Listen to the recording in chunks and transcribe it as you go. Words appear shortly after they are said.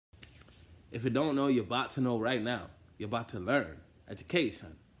If you don't know, you're about to know right now. You're about to learn.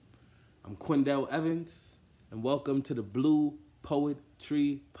 Education. I'm Quindell Evans, and welcome to the Blue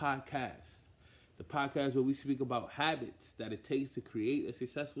Poetry Podcast. The podcast where we speak about habits that it takes to create a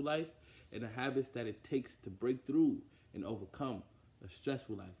successful life and the habits that it takes to break through and overcome a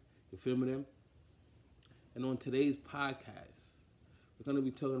stressful life. You feel me, them? And on today's podcast, we're going to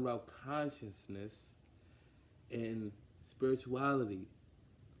be talking about consciousness and spirituality,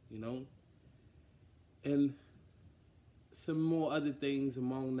 and some more other things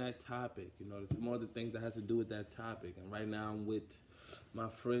among that topic. There's some other things that has to do with that topic. And right now I'm with my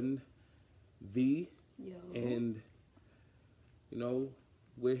friend V. Yo. And,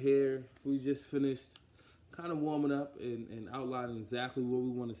 we're here. We just finished kind of warming up and outlining exactly what we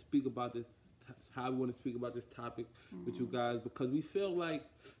want to speak about this, how we want to speak about this topic with you guys, because we feel like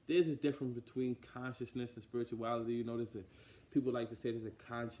there's a difference between consciousness and spirituality. People like to say there's a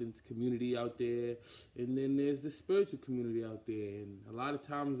conscious community out there, and then there's the spiritual community out there, and a lot of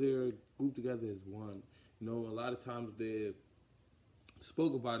times they're grouped together as one. A lot of times they're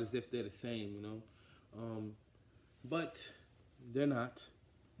spoke about as if they're the same, but they're not,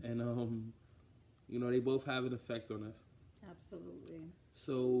 and they both have an effect on us. Absolutely.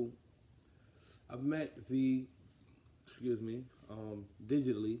 So I've met V, digitally.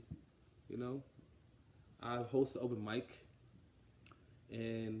 I host an open mic.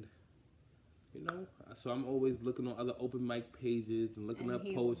 And, so I'm always looking on other open mic pages and looking up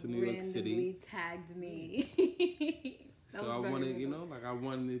poets in New York City. He tagged me. So I wanted,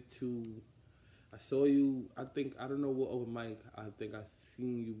 I saw you, I don't know what open mic, I think I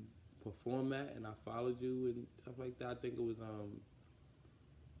seen you perform at, and I followed you and stuff like that. I think it was,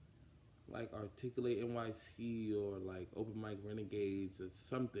 like Articulate NYC or like Open Mic Renegades or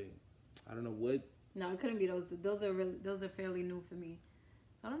something. I don't know what. No, it couldn't be those. Those are fairly new for me.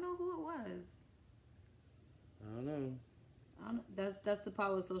 I don't know who it was. I don't know. That's the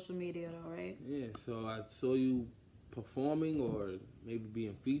power of social media, though, right? Yeah. So I saw you performing or maybe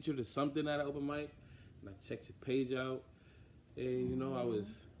being featured or something at an open mic, and I checked your page out, and I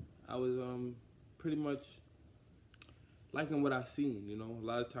was pretty much liking what I seen. A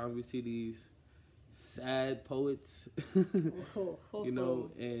lot of times we see these sad poets, and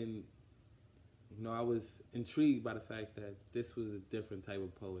I was intrigued by the fact that this was a different type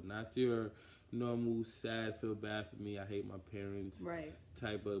of poet, not your normal sad, feel bad for me, I hate my parents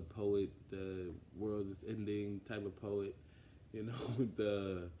type of poet, the world is ending type of poet,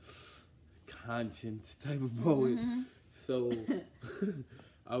 the conscience type of poet. Mm-hmm. So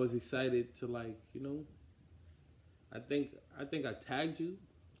I was excited to I think I tagged you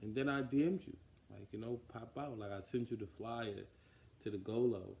and then I DM'd you, pop out, I sent you the flyer to the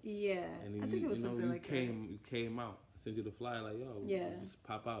Golo. Yeah, and I think it was something like that. You came out. I sent you the flyer just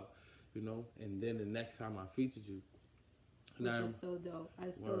pop out, and then the next time I featured you. Which was so dope. I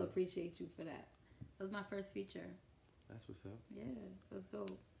still appreciate you for that. That was my first feature. That's what's up. Yeah, that's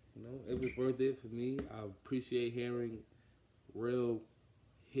dope. It was worth it for me. I appreciate hearing real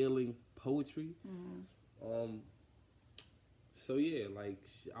healing poetry. Mm-hmm. So yeah,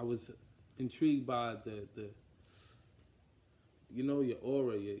 I was intrigued by the your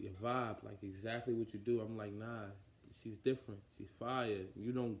aura, your vibe, exactly what you do. I'm like, nah, she's different. She's fire.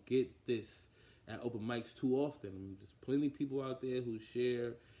 You don't get this at open mics too often. There's plenty of people out there who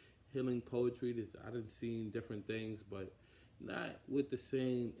share healing poetry. I done seen different things, but not with the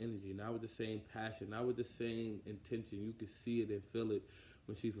same energy, not with the same passion, not with the same intention. You can see it and feel it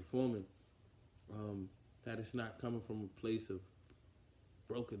when she's performing. That it's not coming from a place of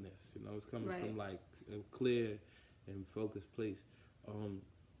brokenness. It's coming from a clear and focused place.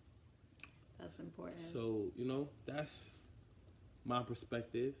 That's important. So, that's my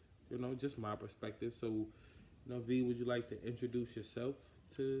perspective, just my perspective. So, V, would you like to introduce yourself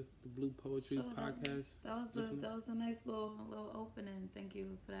to the Blue Poetry Podcast? That was a nice little opening. Thank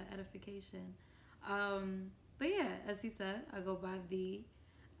you for that edification. But yeah, as he said, I go by V.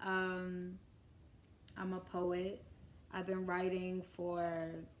 I'm a poet. I've been writing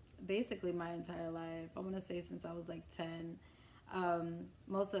for basically my entire life. I want to say since I was 10.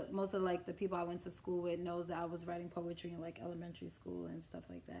 Most of the people I went to school with knows that I was writing poetry in elementary school and stuff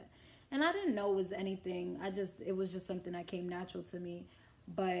like that. And I didn't know it was anything. It was just something that came natural to me.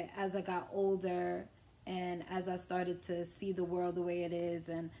 But as I got older and as I started to see the world the way it is,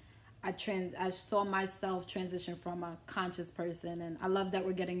 and I saw myself transition from a conscious person, and I love that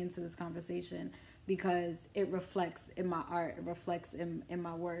we're getting into this conversation because it reflects in my art, it reflects in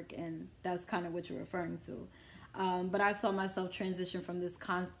my work, and that's kind of what you're referring to. But I saw myself transition from this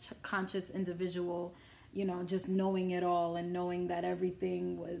conscious individual, just knowing it all and knowing that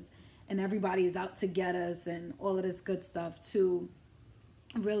everything was and everybody is out to get us and all of this good stuff, to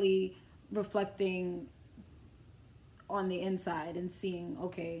really reflecting on the inside and seeing,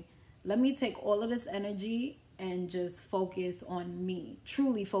 okay, let me take all of this energy and just focus on me,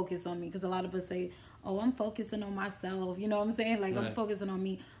 truly focus on me. Because a lot of us say, oh, I'm focusing on myself. You know what I'm saying? Like, right. I'm focusing on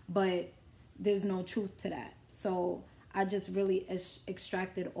me. But there's no truth to that. So I just really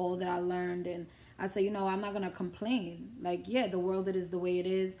extracted all that I learned. And I say, you know, I'm not going to complain. Like, yeah, the world, it is the way it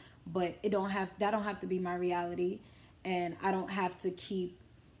is. But that don't have to be my reality. And I don't have to keep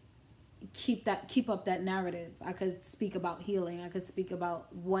up that narrative. I could speak about healing. I could speak about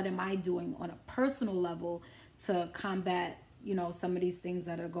what am I doing on a personal level to combat, you know, some of these things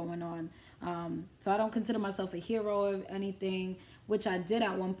that are going on. So I don't consider myself a hero or anything, which I did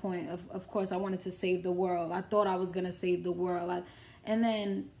at one point. Of course, I wanted to save the world. I thought I was going to save the world. And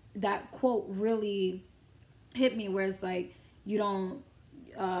then that quote really hit me, where it's like, you don't,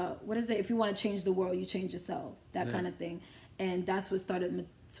 what is it? If you want to change the world, you change yourself, that kind of thing. And that's what started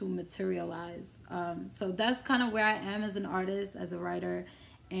to materialize. So that's kind of where I am as an artist, as a writer.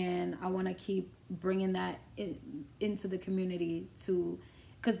 And I want to keep bringing that into the community too.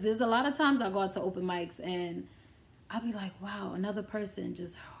 Because there's a lot of times I go out to open mics and I'll be like, wow, another person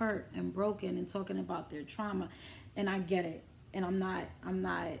just hurt and broken and talking about their trauma. And I get it. And I'm not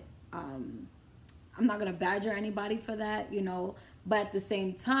going to badger anybody for that, you know. But at the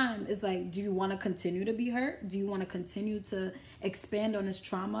same time, it's like, do you want to continue to be hurt? Do you want to continue to expand on this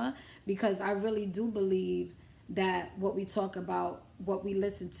trauma? Because I really do believe that what we talk about, what we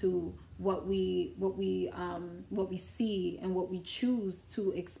listen to, what we see, and what we choose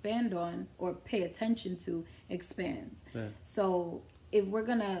to expand on or pay attention to expands. Yeah. So if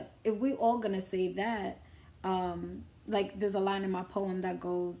we all gonna say that, like there's a line in my poem that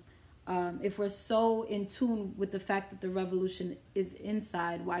goes, if we're so in tune with the fact that the revolution is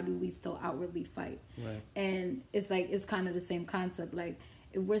inside, why do we still outwardly fight? Right. And it's like, it's kind of the same concept. Like,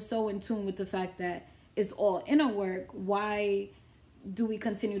 if we're so in tune with the fact that it's all inner work, why do we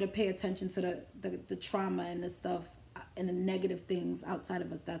continue to pay attention to the trauma and the stuff and the negative things outside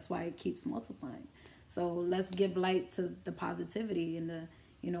of us? That's why it keeps multiplying. So let's give light to the positivity and the,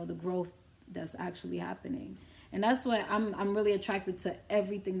 you know, the growth that's actually happening. And that's why I'm really attracted to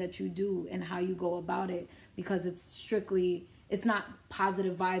everything that you do and how you go about it, because it's not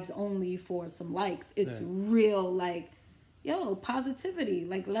positive vibes only for some likes. It's real, like, yo, positivity.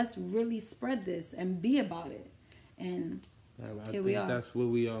 Like, let's really spread this and be about it. And I here we are. That's where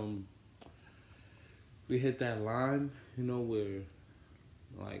we hit that line, you know, where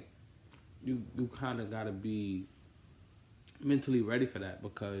like you kind of got to be mentally ready for that,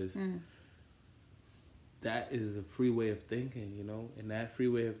 because that is a free way of thinking, you know, and that free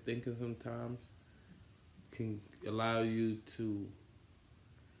way of thinking sometimes can allow you to,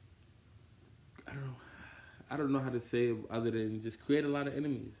 I don't know how to say it other than just create a lot of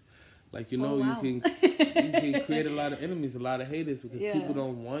enemies. Like, you know, you can create a lot of enemies, a lot of haters, because people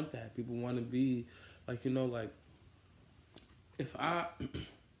don't want that. People want to be like, you know, like if I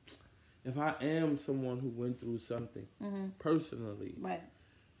am someone who went through something personally, right,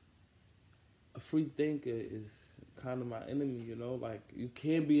 a free thinker is kind of my enemy, you know? Like, you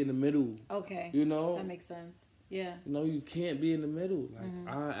can't be in the middle. Okay. You know? That makes sense. Yeah. You know, you can't be in the middle.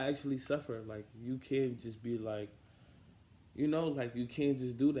 Like, I actually suffer. Like, you can't just be like, you know, like, you can't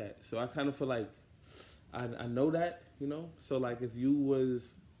just do that. So I kind of feel like I know that, you know? So, like, if you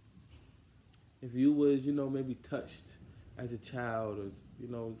was, you know, maybe touched as a child, or, you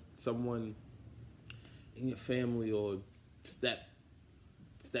know, someone in your family, or step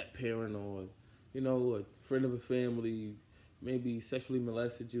parent, or, you know, a friend of a family maybe sexually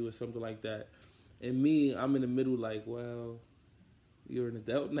molested you or something like that. And me, I'm in the middle like, well, you're an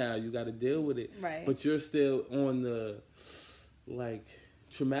adult now. You got to deal with it. Right. But you're still on the, like,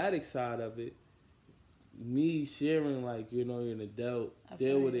 traumatic side of it. Me sharing, like, you know, you're an adult,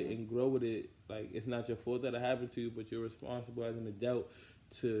 deal with it and grow with it. Like, it's not your fault that it happened to you, but you're responsible as an adult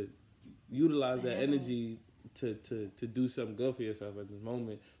to utilize that energy to do something good for yourself at this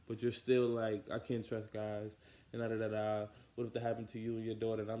moment. But you're still like, I can't trust guys, and what if that happened to you and your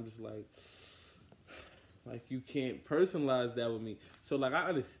daughter? And I'm just like, you can't personalize that with me. So, like, I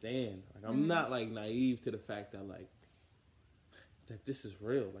understand. Like, I'm not, like, naive to the fact that, like, that this is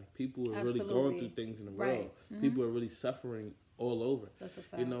real. Like, people are really going through things in the world. People are really suffering all over. That's a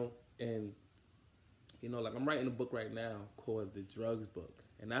fact. You know, and, you know, like, I'm writing a book right now called The Drugs Book.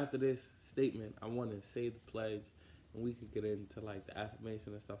 And after this statement, I want to say the pledge, and we could get into, like, the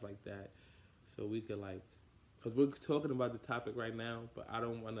affirmation and stuff like that. So we could, like, because we're talking about the topic right now, but I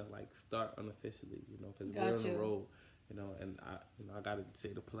don't want to, like, start unofficially, you know, because we're on the road. And I gotta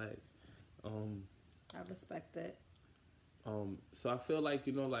say the pledge. Um, I respect it. so I feel like,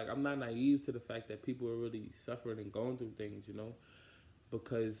 like I'm not naive to the fact that people are really suffering and going through things,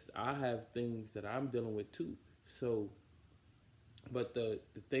 because I have things that I'm dealing with too. So, but the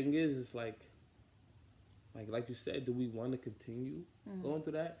thing is, it's like you said, do we want to continue going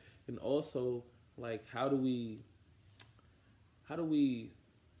through that? And also, like, how do we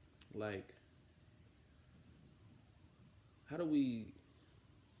like, how do we,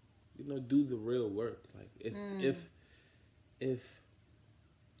 do the real work? Like, if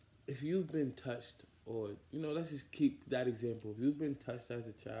if you've been touched, or let's just keep that example. If you've been touched as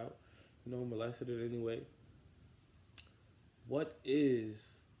a child, molested in any way, what is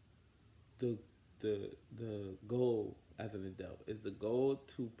the the goal as an adult? Is the goal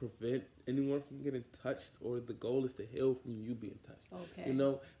to prevent anyone from getting touched, or the goal is to heal from you being touched? Okay.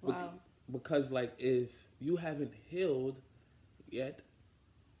 Wow. Because like, if you haven't healed yet,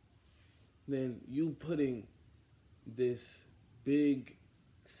 then you putting this big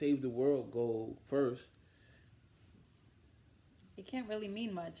save the world goal first. It can't really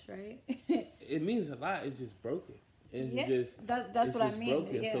mean much, right? It means a lot. It's just broken. That's what I mean.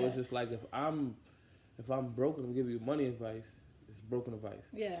 Broken. Yeah. So it's just like, if I'm broken, I'm giving you money advice. It's broken advice.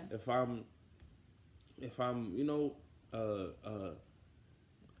 Yeah. If I'm a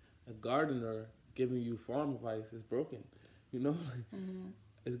gardener giving you farm advice, it's broken.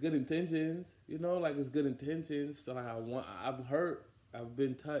 It's good intentions. It's good intentions. So like, I'm hurt. I've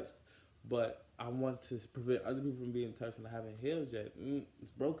been touched, but I want to prevent other people from being touched, and I haven't healed yet.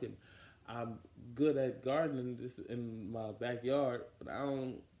 It's broken. I'm good at gardening just in my backyard, but I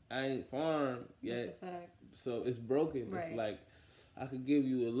ain't farm yet. That's a fact. So it's broken. Right. It's like, I could give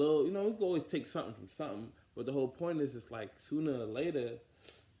you a little, we can always take something from something, but the whole point is, it's like, sooner or later,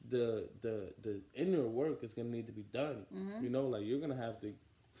 the inner work is gonna need to be done. Like, you're gonna have to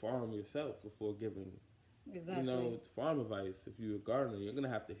farm yourself before giving. Exactly. Farm advice. If you're a gardener, you're gonna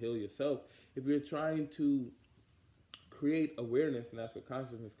have to heal yourself. If you're trying to create awareness, and that's where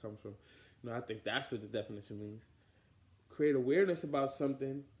consciousness comes from. I think that's what the definition means. Create awareness about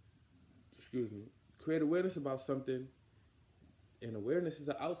something. Excuse me. Create awareness about something, and awareness is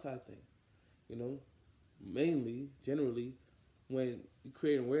an outside thing. Mainly, generally, when you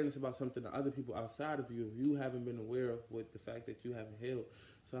create awareness about something to other people outside of you, you haven't been aware of with the fact that you haven't healed.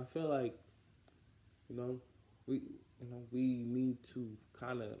 So I feel like, we need to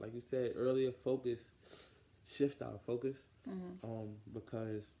kind of, like you said earlier, shift our focus,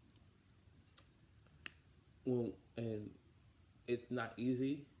 because, and it's not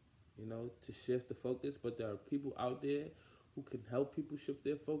easy, to shift the focus, but there are people out there who can help people shift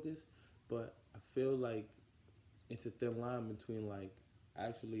their focus. But I feel like it's a thin line between, like,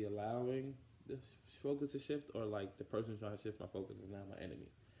 actually allowing the focus to shift, or like, the person trying to shift my focus is now my enemy.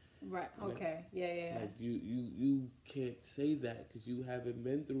 Right. Okay. Yeah. Like, you can't say that, because you haven't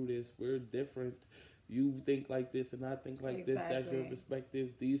been through this. We're different. You think like this, and I think like this. That's your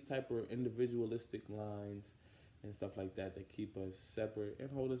perspective. These type of individualistic lines and stuff like that keep us separate and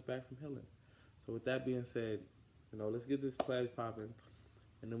hold us back from healing. So with that being said, let's get this pledge popping,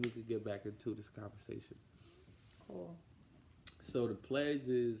 and then we could get back into this conversation. Cool. So the pledge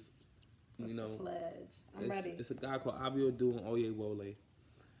is, What's the pledge? I'm ready. It's a guy called Abiodun Oyewole.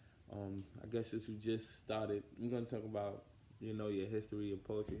 I guess since you just started, we're going to talk about, your history and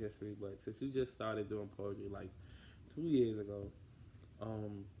poetry history, but since you just started doing poetry like 2 years ago,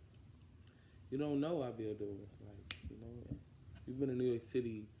 you don't know Abiodun. Like, you've been in New York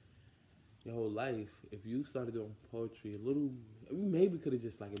City your whole life. If you started doing poetry maybe could have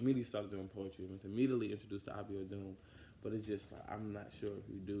just like immediately started doing poetry and was immediately introduced to Abiodun, but it's just like, I'm not sure if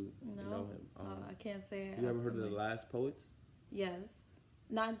you do know him. I can't say it. You ever heard of The Last Poets? Yes.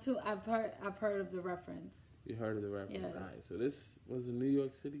 Not too. I've heard of the reference. You heard of the reference? Yes. All right. So this was a New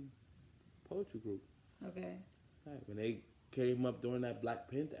York City poetry group. Okay. Right. When they came up during that Black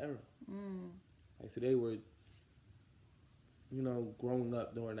Panther era. Like, so they were, growing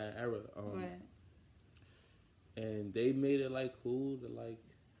up during that era. Right. And they made it like cool to like,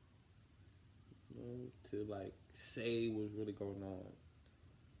 to like say what's really going on.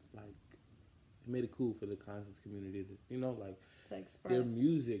 Like, it made it cool for the conscious community to, like, to express. Their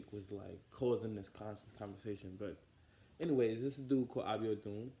music was like causing this constant conversation. But anyways, this is a dude called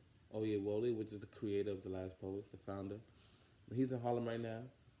Abiodun Oyewole, which is the creator of The Last Poets, the founder. He's in Harlem right now.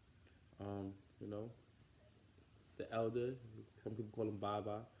 The elder, some people call him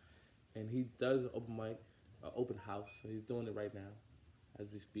Baba, and he does open mic, open house. So he's doing it right now,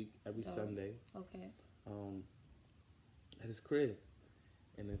 as we speak, every Sunday. Okay. At his crib,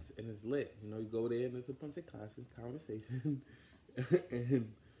 and it's lit. You know, you go there and it's a bunch of constant conversation,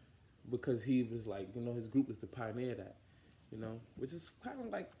 and because he was like, you know, his group was to pioneer that, you know, which is kind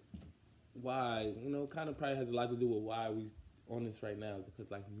of like why, you know, kind of probably has a lot to do with why we on this right now, because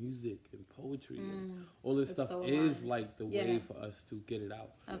like music and poetry and all this stuff so is aligned. like the way for us to get it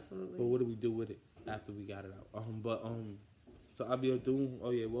out. Absolutely. But what do we do with it after we got it out? So Abiel Doom,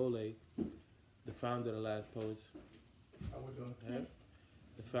 Wole, the founder of the Last Poets. How we doing? Yeah.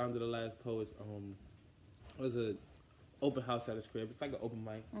 The founder of the Last Poets was a open house at his crib. It's like an open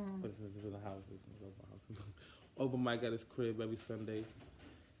mic, but it's in a house. It's an open house. Open mic at his crib every Sunday,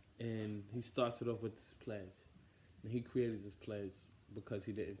 and he starts it off with this pledge. And he created this pledge because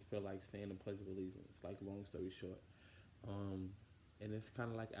he didn't feel like saying the Pledge of Allegiance. Like, long story short, and it's kind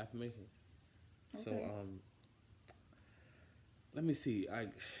of like affirmations. Okay. So let me see.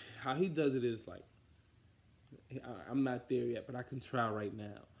 How he does it is like, I'm not there yet, but I can try right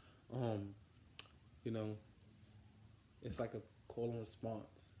now. You know, it's like a call and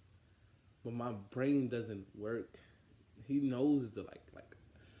response, but my brain doesn't work. He knows the like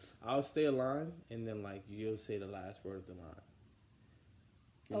I'll say a line and then like you'll say the last word of the line.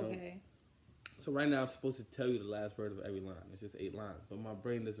 You know? Okay. So right now I'm supposed to tell you the last word of every line. It's just 8 lines, but my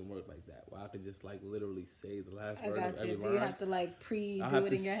brain doesn't work like that. Where I could just like literally say the last word of every line. Do you have to like do it in your head? I have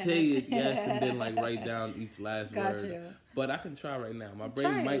to say it, yes, and then like write down each last Got word. you. But I can try right now. My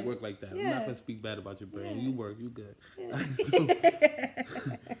brain might work like that. I'm not gonna speak bad about your brain. You work, you good.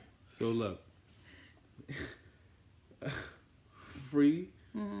 So look, free.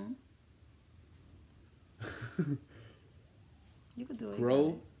 Mm-hmm. You could do it.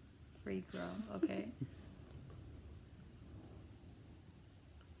 Grow. Free grow. Okay.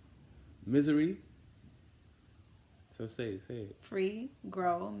 Misery. So say it. Free,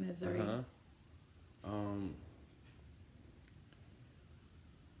 grow, misery.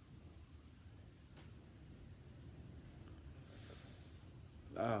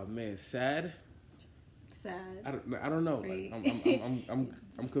 Oh man, sad. Sad. I don't know. Like,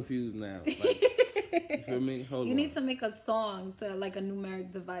 I'm confused now. Like, you feel me? Hold on. You need to make a song, so like a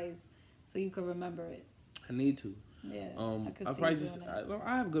numeric device, so you can remember it. I need to. Yeah. I probably just.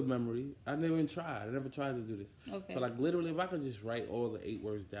 I have good memory. I never even tried. I never tried to do this. Okay. So like literally, if I could just write all the 8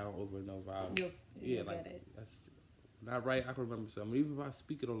 words down over and over, You'll like get it. that's not right. I can remember something, even if I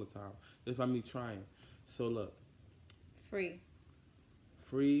speak it all the time. Just by me trying. So look. Free.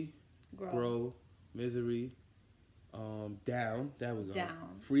 Grow. Misery. Down. There we go.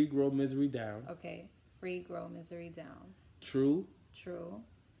 Down. Free, grow, misery, down. Okay. Free, grow, misery, down. True.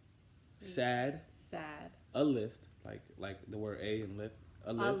 Sad. A lift, like the word a and lift.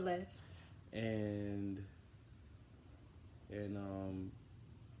 A lift. And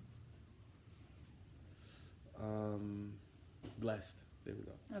blessed. There we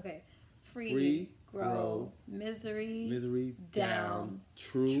go. Okay. Free, grow, misery, down.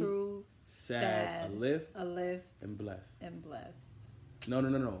 True. Sad. A lift. And blessed.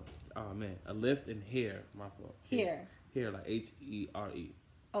 No. Oh man, a lift and here. My fault. Here like HERE.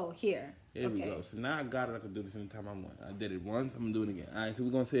 Oh, here. There we go. So now I got it. I can do this anytime I want. I did it once. I'm gonna do it again. All right. So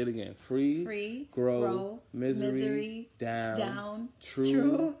we're gonna say it again. Free, grow, misery, down.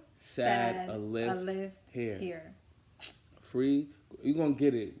 True. Sad. A lift. Here. Free. You're gonna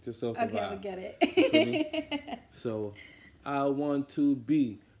get it just off the vibe. Okay, I'll get it. So, I want to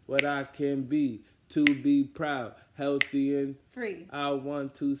be what I can be, to be proud, healthy, and free. I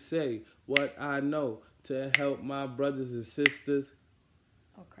want to say what I know to help my brothers and sisters.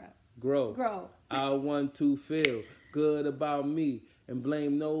 Oh crap. Grow. I want to feel good about me and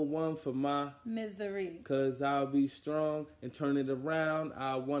blame no one for my misery. 'Cause I'll be strong and turn it around.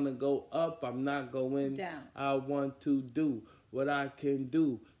 I want to go up. I'm not going down. I want to do what I can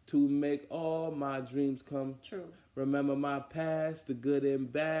do to make all my dreams come true. Remember my past, the good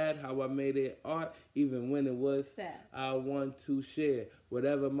and bad, how I made it art, even when it was sad. I want to share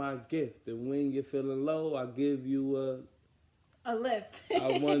whatever my gift. And when you're feeling low, I'll give you a lift.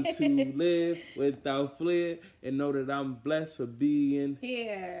 I want to live without fear and know that I'm blessed for being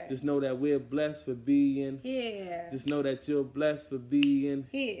here. Just know that we're blessed for being here. Just know that you're blessed for being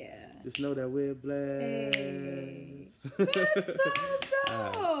here. Just know that we're blessed. Hey. That's so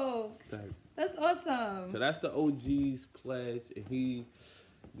dope. That's awesome. So that's the OG's pledge, and he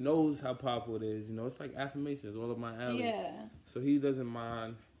knows how powerful it is. You know, it's like affirmations, all of my alley. Yeah. So he doesn't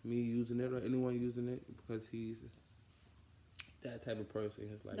mind me using it or anyone using it because he's that type of person.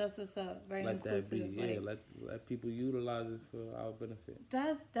 It's like that's what's up. Very let inclusive. That be. Yeah, let people utilize it for our benefit.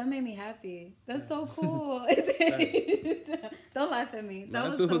 That made me happy. That's so cool. Don't laugh at me. That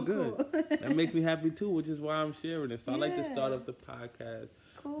was so good. Cool. That makes me happy too, which is why I'm sharing it. So I like to start up the podcast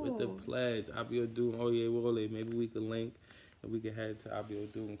cool. With the pledge, Abiodun, Oyewole, maybe we could link and we could head to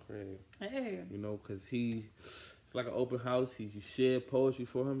Abiodun crib. Hey. You know, because it's like an open house. You share poetry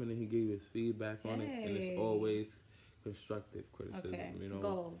for him, and then he gave you his feedback on it, and it's always constructive criticism. Okay. You know,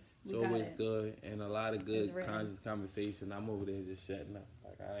 Goals. It's always good, and a lot of good conscious conversation. I'm over there just shutting up,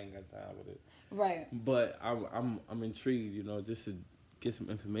 like I ain't got time with it. Right. But I'm intrigued, you know, just to get some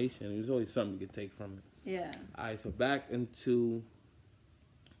information. There's always something you can take from it. Yeah. All right, so back into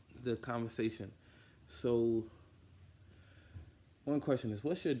the conversation. So, one question is,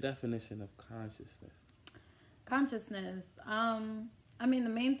 what's your definition of consciousness? Consciousness. I mean, the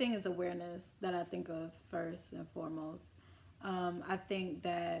main thing is awareness that I think of first and foremost. I think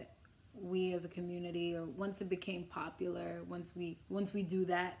that we as a community, or once it became popular, once we do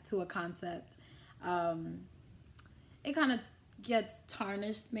that to a concept, it kind of gets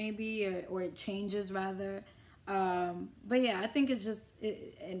tarnished maybe, or it changes rather. But yeah, I think it's just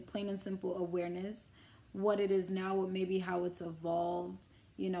in plain and simple awareness, what it is now, maybe how it's evolved,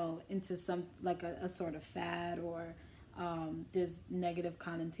 you know, into some like a sort of fad, or there's negative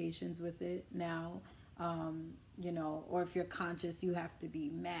connotations with it now. You know, or if you're conscious, you have to be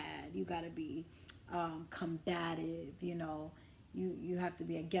mad, you got to be combative, you know, you have to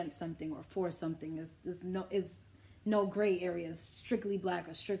be against something or for something. Is no gray areas, strictly black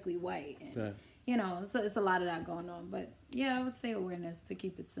or strictly white. And, okay. You know, so it's a lot of that going on. But yeah, I would say awareness, to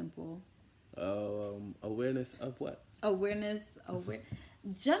keep it simple. Awareness of what?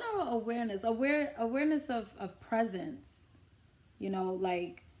 General awareness, awareness of presence. You know,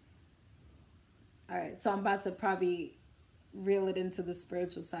 like, all right, so I'm about to probably reel it into the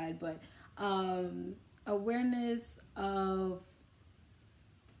spiritual side, but awareness of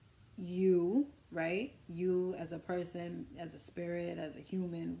you, right? You as a person, as a spirit, as a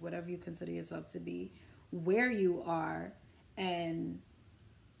human, whatever you consider yourself to be, where you are, and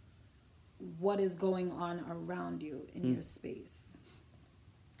what is going on around you in your space.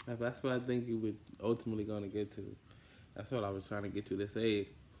 That's what I think you were ultimately going to get to. That's what I was trying to get you to say.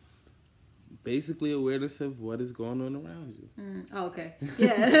 Basically, awareness of what is going on around you. Oh, okay.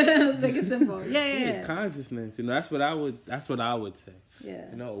 Yeah, let's make it simple. Yeah. Consciousness. You know, that's what I would say. Yeah.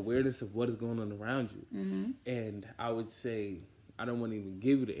 You know, awareness of what is going on around you. Mm-hmm. And I would say, I don't want to even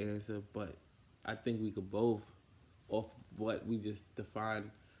give you the answer, but I think we could both, off what we just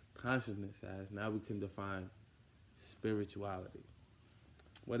defined consciousness as, now we can define spirituality.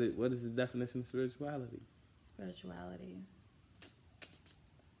 What is the definition of spirituality? Spirituality.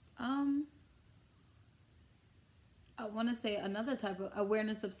 I want to say another type of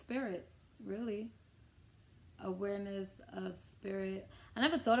awareness of spirit, really. Awareness of spirit. I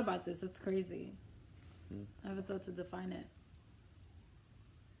never thought about this. It's crazy. I never thought to define it.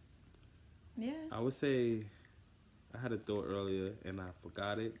 Yeah. I would say, I had a thought earlier and I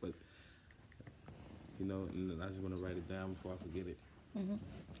forgot it, but, you know, and I just want to write it down before I forget it. Mm-hmm.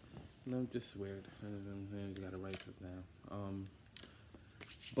 You know, I'm just weird. I just got to write it down.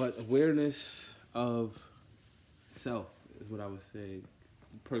 But awareness of self is what I would say,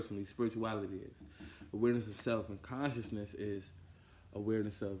 personally, spirituality is. Awareness of self, and consciousness is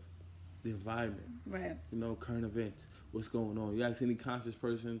awareness of the environment. Right. You know, current events, what's going on. You ask any conscious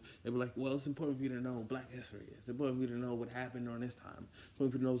person, they'll be like, well, it's important for you to know Black history. It's important for you to know what happened during this time. It's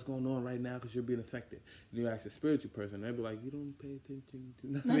important for you to know what's going on right now because you're being affected. And you ask a spiritual person, they'll be like, you don't pay attention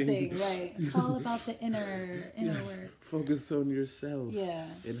to nothing. Right. It's all about the inner work. Focus on yourself. Yeah.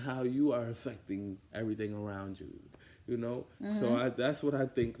 And how you are affecting everything around you. You know? Mm-hmm. So that's what I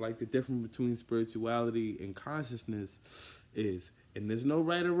think, like, the difference between spirituality and consciousness is. And there's no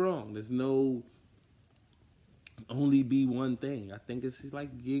right or wrong. There's no only be one thing. I think it's like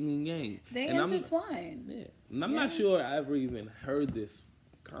yin and yang. They intertwine. Yeah. And I'm not sure I ever even heard this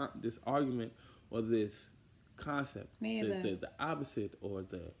argument or this concept. Me either. The opposite, or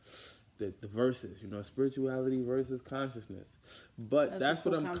the verses, you know, spirituality versus consciousness. But that's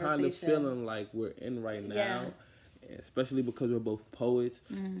what I'm kind of feeling like we're in right now. Yeah. Especially because we're both poets,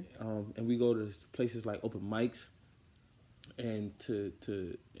 and we go to places like open mics, and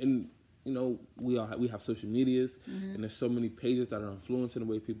and you know, we have social medias, and there's so many pages that are influencing the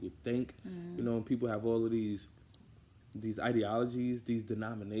way people think. You know, and people have all of these ideologies, these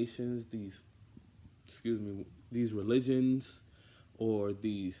denominations, these religions, or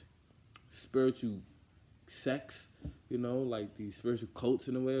these spiritual sects. You know, like these spiritual cults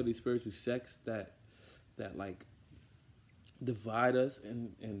in a way, or these spiritual sects that like divide us,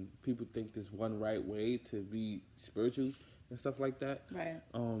 and people think there's one right way to be spiritual and stuff like that. Right.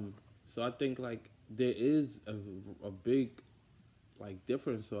 So I think like there is a big like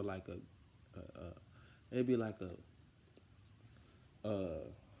difference, or like maybe like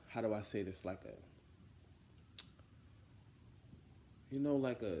how do I say this? Like a, you know,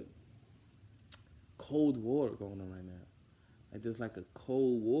 like a cold war going on right now. Like there's like a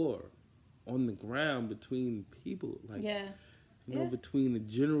cold war on the ground between people. Like, Yeah. you know, between the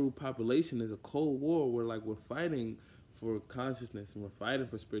general population, there's a cold war where like we're fighting for consciousness and we're fighting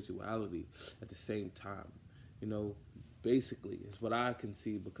for spirituality at the same time. You know, basically, is what I can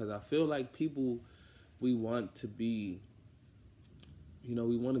see, because I feel like people, we want to be, you know,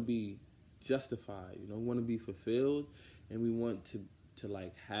 we want to be justified. You know, we want to be fulfilled, and we want to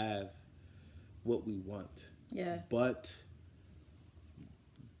like have what we want. Yeah. But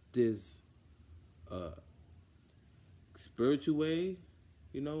there's a spiritual way,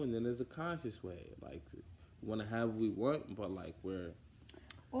 you know, and then there's a conscious way. Like, we want to have what we want, but like we're...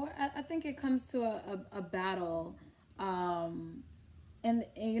 Or I think it comes to a battle. And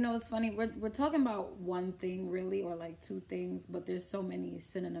you know, it's funny, we're talking about one thing really, or like two things, but there's so many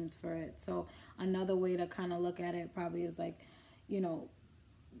synonyms for it. So another way to kind of look at it probably is like, you know,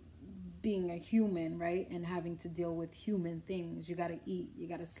 being a human, right? And having to deal with human things. You got to eat, you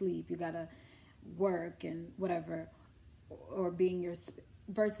got to sleep, you got to work and whatever. Or being your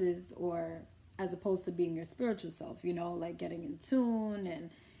versus, or as opposed to being your spiritual self, you know, like getting in tune and,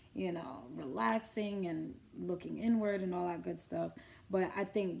 you know, relaxing and looking inward and all that good stuff. But I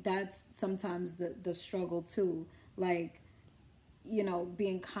think that's sometimes the struggle too. Like, you know,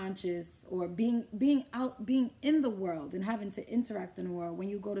 being conscious or being in the world and having to interact in the world. When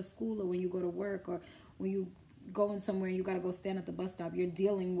you go to school or when you go to work or when you go in somewhere and you got to go stand at the bus stop, you're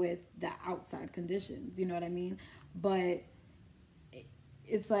dealing with the outside conditions. You know what I mean? But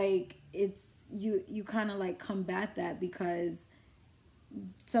it's like, you kind of like combat that, because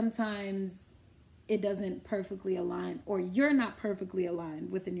sometimes it doesn't perfectly align, or you're not perfectly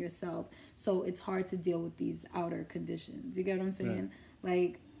aligned within yourself, so it's hard to deal with these outer conditions. You get what I'm saying? Yeah.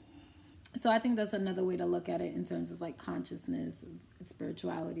 Like, so I think that's another way to look at it in terms of like consciousness,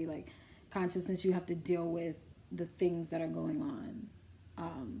 spirituality. Like consciousness, you have to deal with the things that are going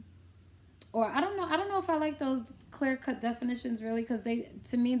on. Or I don't know if I like those clear-cut definitions really, because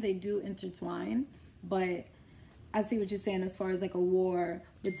to me they do intertwine, but I see what you're saying as far as like a war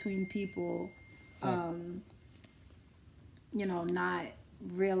between people, you know, not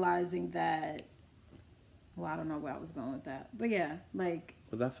realizing that, well, I don't know where I was going with that, but yeah, like.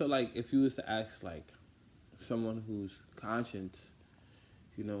 Because I feel like if you was to ask like someone who's conscious,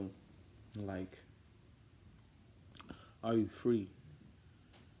 you know, like, are you free?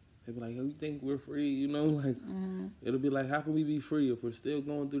 They'd be like, oh, you think we're free? You know, like, it'll be like, how can we be free if we're still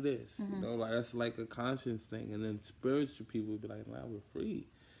going through this? You know, like, that's like a conscience thing. And then spiritual people would be like, wow, we're free.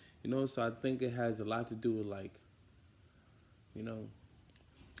 You know, so I think it has a lot to do with, like, you know,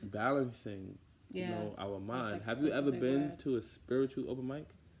 balancing, you know, our mind. Like, have you ever been to a spiritual open mic?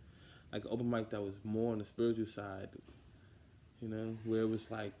 Like, an open mic that was more on the spiritual side, you know, where it was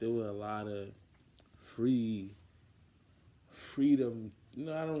like, there were a lot of freedom. You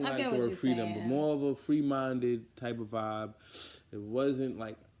know, I don't like the word freedom, saying. But more of a free-minded type of vibe. It wasn't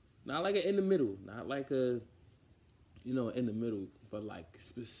like, not like an in the middle, not like a, you know, in the middle, but like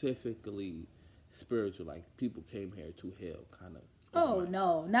specifically spiritual. Like people came here to hell, kind of. Oh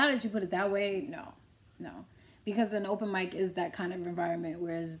no! Now that you put it that way, no, because an open mic is that kind of environment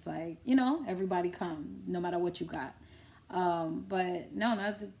where it's like, you know, everybody come, no matter what you got. But no,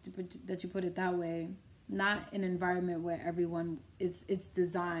 not that you put it that way. Not an environment where everyone it's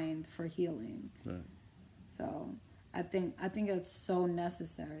designed for healing. Right. So I think that's so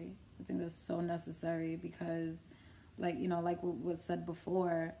necessary. I think that's so necessary because, like, you know, like what was said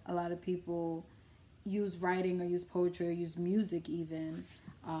before, a lot of people use writing or use poetry or use music even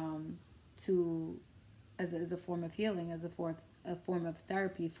as a form of healing, as a form of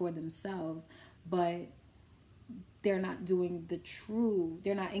therapy for themselves, but they're not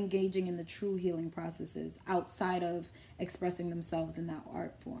they're not engaging in the true healing processes outside of expressing themselves in that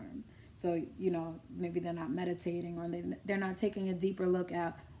art form. So, you know, maybe they're not meditating, or they're not taking a deeper look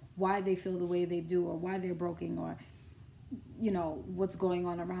at why they feel the way they do, or why they're broken, or, you know, what's going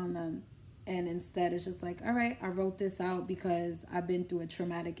on around them. And instead it's just like, all right, I wrote this out because I've been through a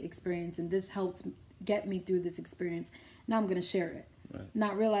traumatic experience and this helped get me through this experience. Now I'm going to share it. Right.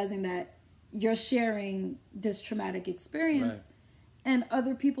 Not realizing that you're sharing this traumatic experience, right, and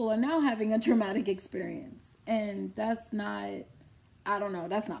other people are now having a traumatic experience. And that's not, I don't know,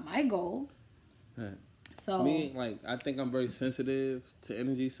 that's not my goal. Right. So me, like, I think I'm very sensitive to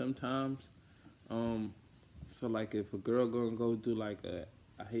energy sometimes. So like if a girl gonna go do like a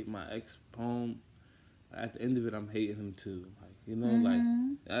I hate my ex poem, at the end of it I'm hating him too. Like, you know, like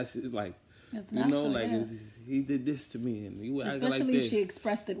that's like It's you know, natural, like yeah. he did this to me, and you acting Especially like if this. she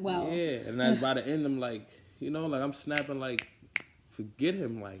expressed it well. Yeah, and then by the end, I'm like, you know, like I'm snapping, like, forget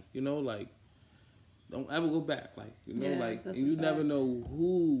him, like, you know, like, don't ever go back, like, you know, Yeah, like, that's and a you fact. never know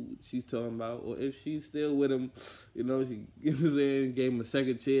who she's talking about, or if she's still with him, you know, she you know what I'm saying, gave him a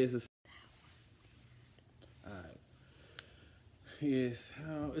second chance. Alright. Yes,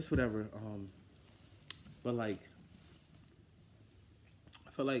 it's whatever. But like,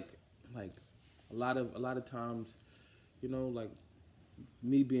 I feel like a lot of times, you know, like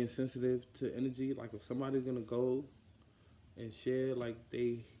me being sensitive to energy, like if somebody's gonna go and share like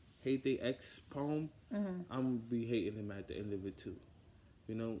they hate their ex poem, I'm gonna be hating them at the end of it too,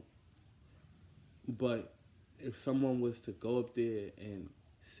 you know. But if someone was to go up there and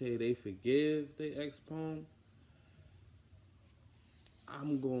say they forgive their ex poem,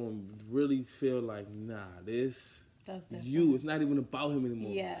 I'm gonna really feel like, nah, this That's different. you. It's not even about him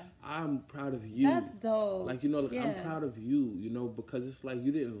anymore. Yeah. I'm proud of you. That's dope. Like, you know, like, Yeah. I'm proud of you, you know, because it's like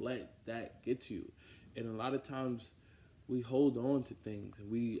you didn't let that get to you. And a lot of times we hold on to things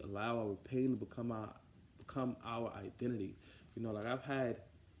and we allow our pain to become our identity. You know, like I've had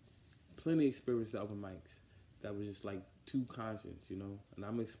plenty of experiences at open mics that was just like too conscious, you know, and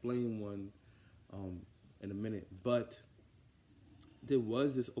I'm gonna explain one in a minute. But there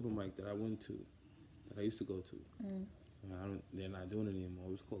was this open mic that I went to, that I used to go to. They're not doing it anymore.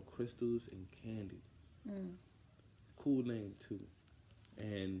 It was called Crystals and Candy. Cool name too.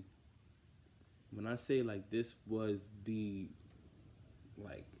 And when I say like this was the,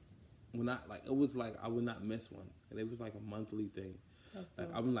 like, when I, like, it was like I would not miss one. And it was like a monthly thing. That's Like,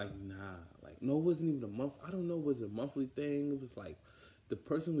 dope. I'm like, nah. Like, no, it wasn't even a month. I don't know, was it a monthly thing? It was like, the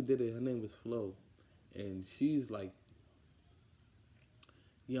person who did it, her name was Flo. And she's like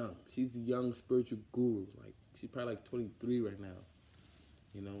young. She's a young spiritual guru. Like, she's probably like 23 right now.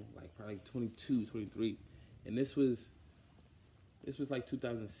 You know, like probably like 22, 23. And this was like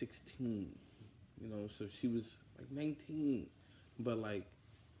 2016. You know, so she was like 19. But like,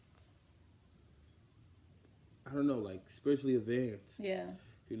 I don't know, like spiritually advanced. Yeah.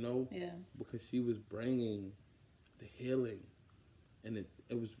 You know? Yeah. Because she was bringing the healing. And it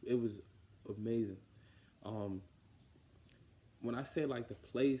was amazing. When I say like the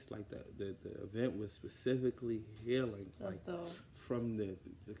place, like the event was specifically healing. That's like dope. from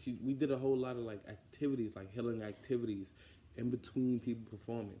we did a whole lot of like activities, like healing activities in between people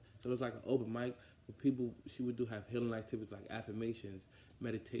performing. So it was like an open mic where people, she would have healing activities like affirmations,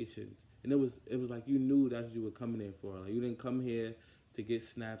 meditations. And it was like you knew that's what you were coming in for. Like you didn't come here to get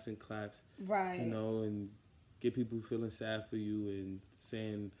snaps and claps. Right. You know, and get people feeling sad for you and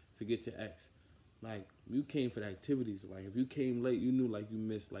saying forget your ex. Like you came for the activities. Like if you came late, you knew like you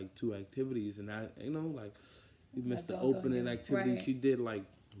missed like 2 activities, and I, you know, like you missed the opening activity. Right. She did like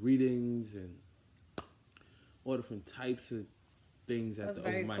readings and all different types of things at That's the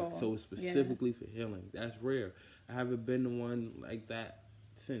open mic. very cool. So specifically for healing. That's rare. I haven't been to one like that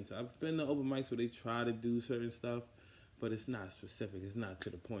since. I've been to open mics where they try to do certain stuff, but it's not specific. It's not to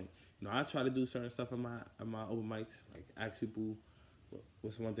the point. You know, I try to do certain stuff in my open mics, like ask people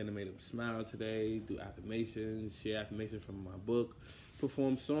what's one thing that made them smile today, do affirmations, share affirmations from my book,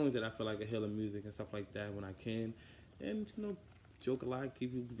 perform songs that I feel like are healing music and stuff like that when I can, and, you know, joke a lot,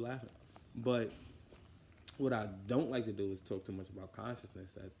 keep people laughing. But what I don't like to do is talk too much about consciousness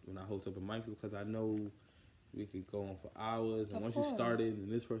when I host open mics, because I know we could go on for hours, and once you started,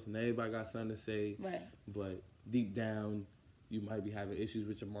 and this person, everybody got something to say, Right. but deep down, you might be having issues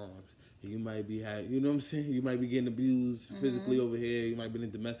with your moms. You might be you know what I'm saying? You might be getting abused physically over here. You might be in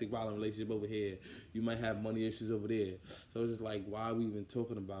a domestic violence relationship over here. You might have money issues over there. So it's just like, why are we even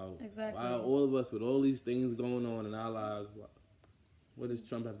talking about? Exactly. Why all of us with all these things going on in our lives? What does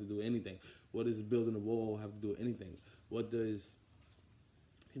Trump have to do with anything? What does building a wall have to do with anything? What does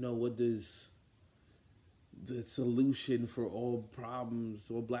the solution for all problems,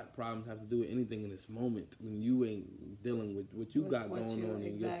 all black problems, have to do with anything in this moment when you ain't dealing with what you got going on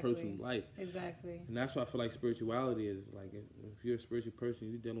in your personal life? Exactly. And that's why I feel like spirituality is like, if you're a spiritual person,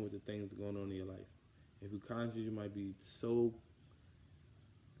 you're dealing with the things going on in your life. If you're conscious, you might be so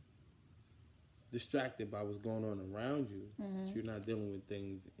distracted by what's going on around you that you're not dealing with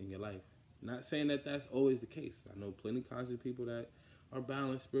things in your life. Not saying that that's always the case. I know plenty of conscious people that are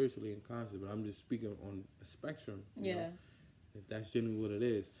balanced spiritually and conscious, but I'm just speaking on a spectrum. You know, if that's generally what it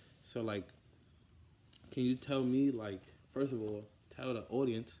is. So, like, can you tell me, like, first of all, tell the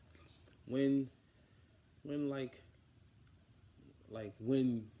audience when when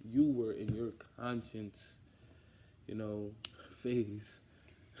you were in your conscience, you know, phase,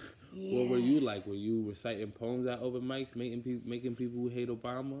 what were you like? Were you reciting poems at open mics, making people hate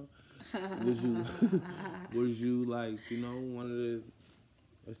Obama? Was you was you like, you know, one of the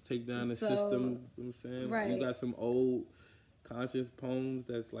let's take down the system, you know what I'm saying? Right. You got some old conscious poems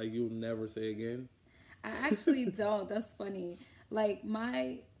that's like you'll never say again? I actually don't. That's funny. Like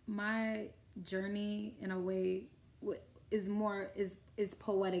my journey in a way is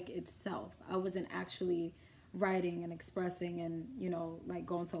poetic itself. I wasn't actually writing and expressing and like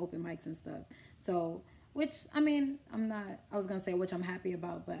going to open mics and stuff. So which I mean I'm not. I was gonna say which I'm happy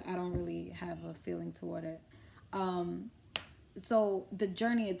about, but I don't really have a feeling toward it. So the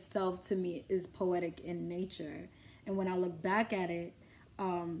journey itself to me is poetic in nature, and when I look back at it,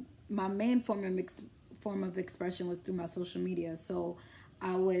 my main form of expression was through my social media. So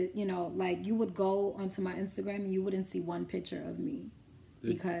I would, like you would go onto my Instagram and you wouldn't see one picture of me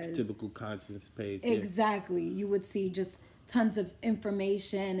because typical conscience page. Exactly, you would see just tons of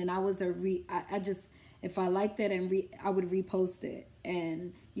information, and I was I just if I liked it and I would repost it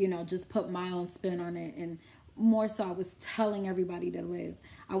and just put my own spin on it. And more so I was telling everybody to live.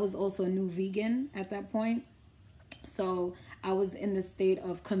 I was also a new vegan at that point. So I was in the state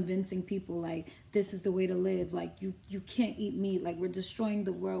of convincing people like this is the way to live. Like you can't eat meat. Like we're destroying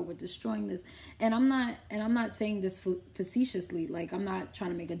the world. We're destroying this. And I'm not saying this facetiously. Like I'm not trying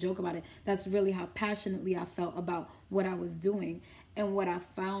to make a joke about it. That's really how passionately I felt about what I was doing. And what I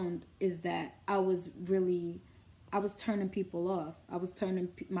found is that I was turning people off. I was turning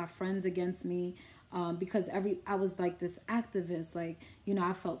my friends against me. Because I was like this activist, like,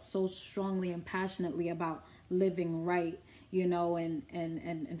 I felt so strongly and passionately about living right,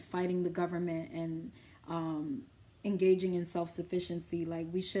 and fighting the government and engaging in self-sufficiency. Like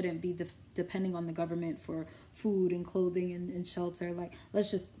we shouldn't be depending on the government for food and clothing and shelter. Like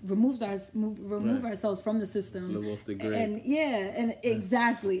let's just remove ourselves from the system. Live off the grid. And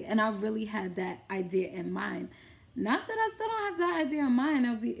exactly. And I really had that idea in mind. Not that I still don't have that idea in mind.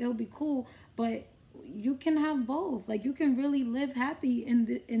 It'll be cool, but you can have both. Like you can really live happy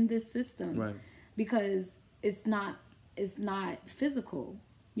in this system, right? Because it's not physical.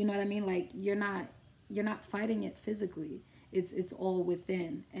 You know what I mean? Like you're not fighting it physically. It's all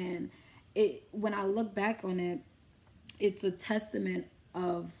within. And when I look back on it, it's a testament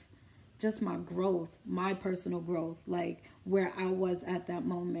of just my growth, my personal growth, like where I was at that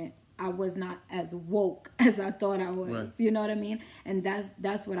moment. I was not as woke as I thought I was. Right. You know what I mean? And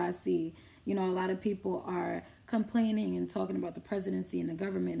that's what I see. A lot of people are complaining and talking about the presidency and the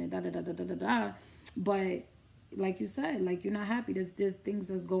government and da. But like you said, like you're not happy. There's things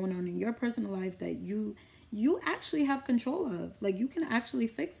that's going on in your personal life that you actually have control of. Like you can actually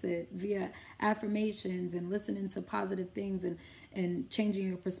fix it via affirmations and listening to positive things and changing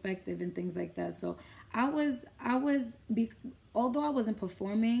your perspective and things like that. So although I wasn't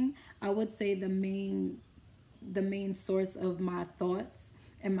performing, I would say the main source of my thoughts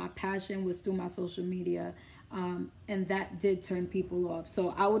and my passion was through my social media. And that did turn people off.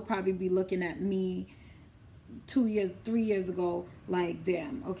 So I would probably be looking at me 3 years ago, like,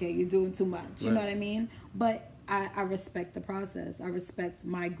 damn, okay, you're doing too much. You know what I mean? But I respect the process. I respect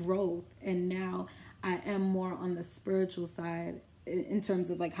my growth. And now I am more on the spiritual side in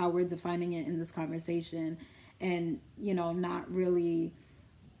terms of like how we're defining it in this conversation. And, not really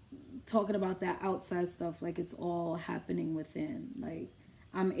talking about that outside stuff. Like it's all happening within. Like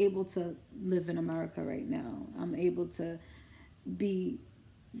I'm able to live in America right now. I'm able to be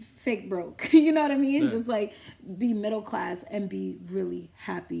fake broke. You know what I mean? Yeah. Just like be middle class and be really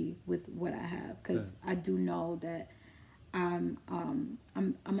happy with what I have. Because I do know that I'm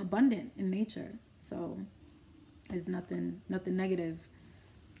abundant in nature. So it's nothing negative.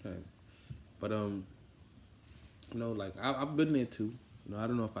 Okay. But like I've been there too. I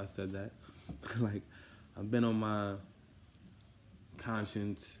don't know if I said that. Like I've been on my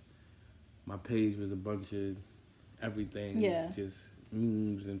conscience. My page was a bunch of everything. Yeah. Just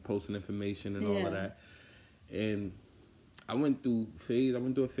memes and posting information and all of that. And I went through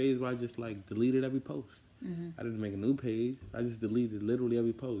a phase where I just like deleted every post. Mm-hmm. I didn't make a new page. I just deleted literally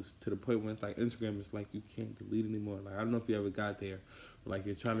every post to the point where it's like Instagram is like you can't delete anymore. Like I don't know if you ever got there. Like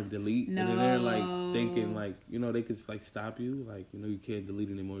you're trying to delete and then they're like thinking like, they could like stop you. Like, you can't delete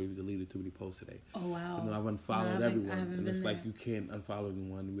anymore. You've deleted too many posts today. Oh, wow. I've unfollowed everyone. And it's like you can't unfollow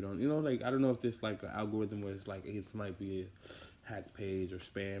anyone. We don't, like, I don't know if there's like an algorithm where it's like it might be a hack page or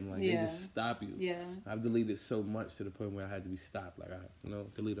spam. Like they just stop you. Yeah. I've deleted so much to the point where I had to be stopped. Like I,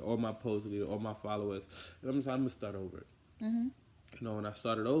 deleted all my posts, deleted all my followers. And I'm going to start over. Mm-hmm. And I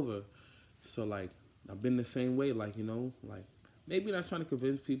started over. So like, I've been the same way. Like, like, maybe not trying to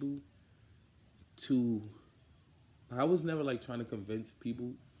convince people to... I was never, like, trying to convince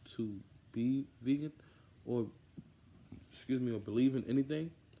people to be vegan or, or believe in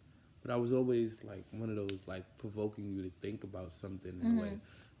anything. but I was always like one of those like provoking you to think about something in a way.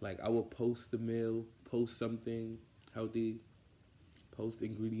 Like I would post the meal, post something healthy, post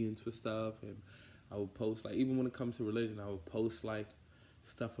ingredients for stuff, and I would post like even when it comes to religion, I would post like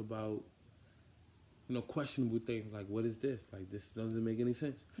stuff about questionable things like what is this? Like this doesn't make any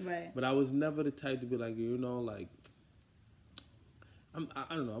sense. Right. But I was never the type to be like like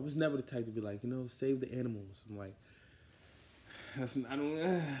I don't know. I was never the type to be like save the animals. I'm like I don't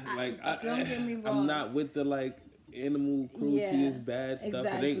like. Don't get me wrong. I'm not with the like animal cruelty is bad stuff.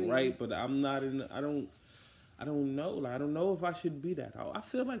 Exactly. It ain't right, but I'm not in. I don't know. Like I don't know if I should be that. I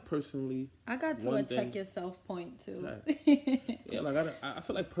feel like personally. I got to a check yourself point too. Right. Yeah, like I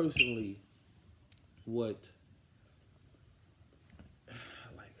feel like personally, what.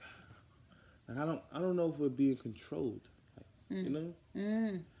 Like I don't know if we're being controlled. Like,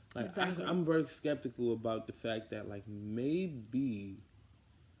 Like exactly. I'm very skeptical about the fact that like maybe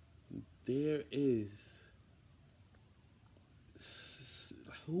there is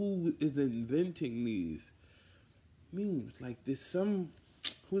who is inventing these memes. Like there's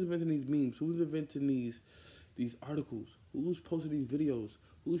who's inventing these memes? Who's inventing these articles? Who's posting these videos?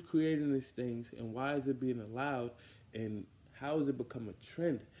 Who's creating these things? And why is it being allowed? And how has it become a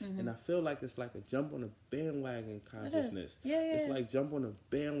trend? And I feel like it's like a jump on a bandwagon consciousness. It's like jump on a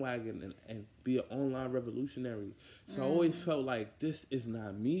bandwagon and be an online revolutionary. So I always felt like this is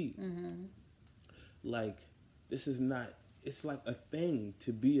not me. Like this is not. It's like a thing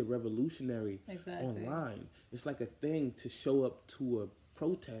to be a revolutionary online. It's like a thing to show up to a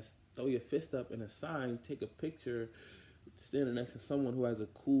protest, throw your fist up in a sign, take a picture, standing next to someone who has a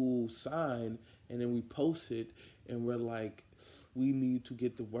cool sign, and then we post it, and we're like, we need to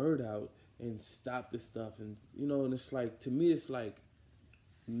get the word out and stop this stuff. And, and it's like, to me, it's like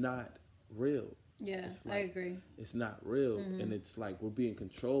not real. Yeah, like, I agree. It's not real, and it's like we're being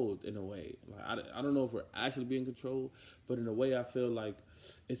controlled in a way. Like I don't know if we're actually being controlled, but in a way I feel like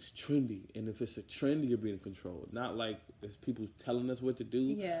it's trendy, and if it's a trend, you're being controlled. Not like it's people telling us what to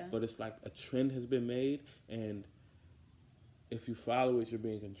do, but it's like a trend has been made, and if you follow it, you're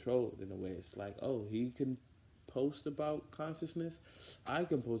being controlled in a way. It's like, oh, he can post about consciousness, I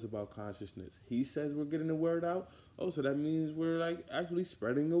can post about consciousness. He says we're getting the word out. Oh, so that means we're like actually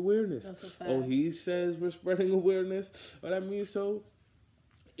spreading awareness. That's a fact. Oh, he says we're spreading awareness. But that means so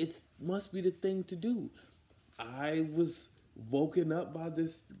it must be the thing to do. I was woken up by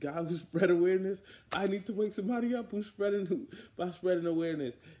this guy who spread awareness. I need to wake somebody up by spreading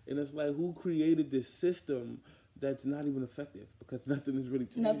awareness. And it's like, who created this system that's not even effective because nothing is really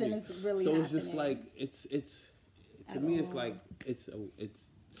changing. Nothing is really so happening. It's just like it's to me it's like it's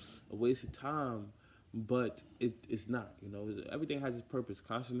a waste of time, but it's not. Everything has its purpose.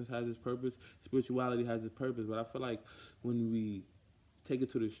 Consciousness has its purpose. Spirituality has its purpose. But I feel like when we take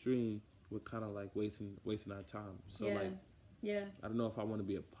it to the extreme, we're kind of like wasting our time. So I don't know if I want to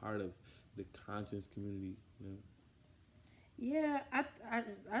be a part of the conscious community. Yeah, I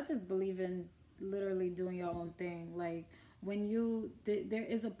just believe in literally doing your own thing. Like when there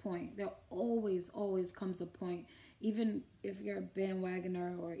is a point. There always comes a point. Even if you're a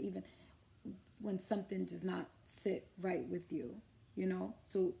bandwagoner, or even when something does not sit right with you,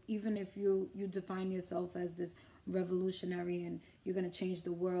 So even if you define yourself as this revolutionary and you're gonna change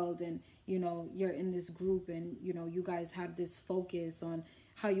the world, and you're in this group, and you guys have this focus on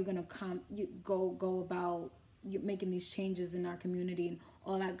how you're gonna go about making these changes in our community and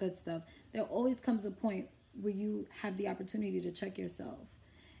all that good stuff. There always comes a point where you have the opportunity to check yourself,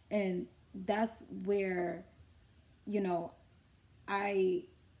 and that's where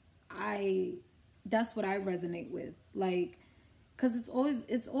that's what I resonate with, like, because it's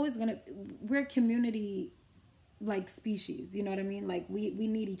always gonna, we're a community like species, you know what I mean? Like we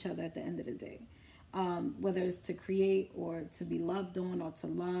need each other at the end of the day, whether it's to create or to be loved on or to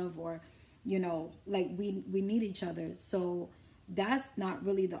love, or like we need each other. So that's not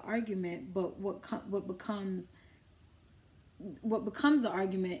really the argument, but what becomes the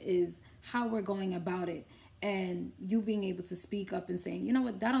argument is how we're going about it, and you being able to speak up and saying, you know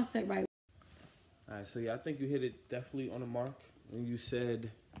what, that don't sit right. All right, so I think you hit it definitely on the mark when you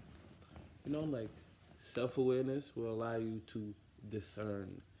said, like self-awareness will allow you to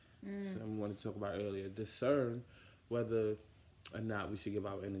discern. Something we wanted to talk about earlier. Discern whether or not we should give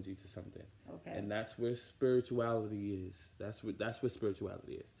our energy to something. Okay. And that's where spirituality is. That's what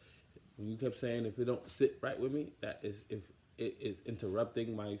spirituality is. When you kept saying, if it don't sit right with me, that is if it is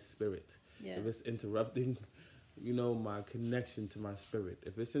interrupting my spirit. Yeah. If it's interrupting, my connection to my spirit.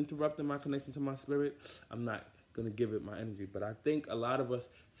 If it's interrupting my connection to my spirit, I'm not going to give it my energy. But I think a lot of us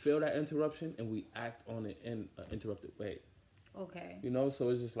feel that interruption and we act on it in an interrupted way. Okay. You know, so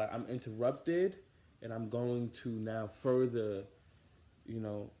it's just like I'm interrupted, and I'm going to now further,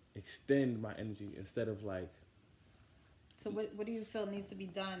 extend my energy instead of like. So what do you feel needs to be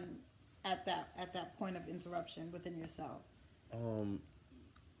done at that point of interruption within yourself? I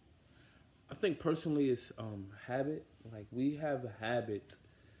think personally it's habit. Like we have a habit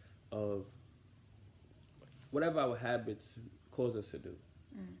of whatever our habits cause us to do.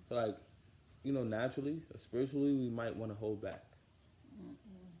 So like, naturally or spiritually we might want to hold back.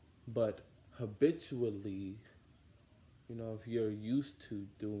 But habitually, if you're used to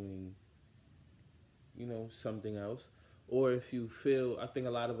doing, something else, or if you feel, I think a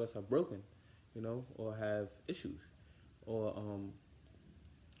lot of us are broken, or have issues, or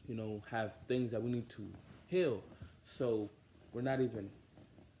have things that we need to heal. So we're not even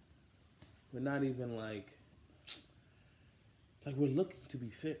like we're looking to be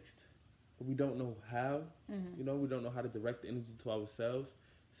fixed, but we don't know how. We don't know how to direct the energy to ourselves.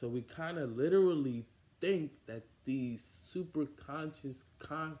 So we kind of literally think that these super conscious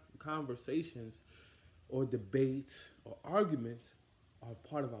conversations or debates or arguments are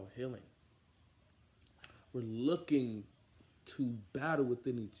part of our healing. We're looking to battle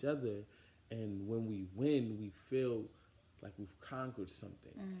within each other, and when we win, we feel like we've conquered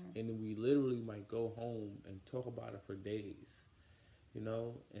something. And then we literally might go home and talk about it for days, and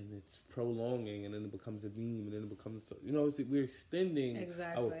it's prolonging, and then it becomes a meme, and then it becomes, we're extending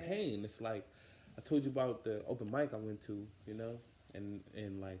our pain. It's like, I told you about the open mic I went to,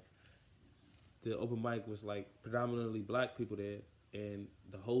 and like, the open mic was like predominantly black people there, and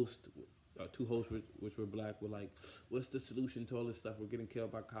the host, two hosts which were black, were like, what's the solution to all this stuff? We're getting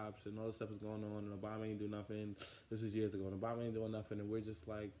killed by cops and all this stuff is going on, and Obama ain't doing nothing. This was years ago, and Obama ain't doing nothing, and we're just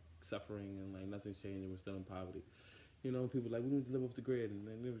like suffering, and like nothing's changing. We're still in poverty. People like, we need to live off the grid, and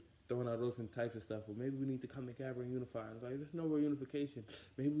they were throwing out all different types of stuff. Well, maybe we need to come together and unify. And it's like, there's no real unification.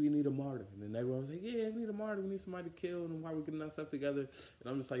 Maybe we need a martyr. And then everyone was like, yeah, we need a martyr. We need somebody to kill, and why we're getting our stuff together. And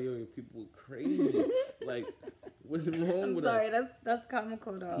I'm just like, yo, people crazy. Like, what's wrong with us? I'm sorry, that's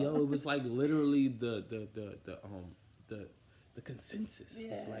comical though. Yo, it was like literally the consensus.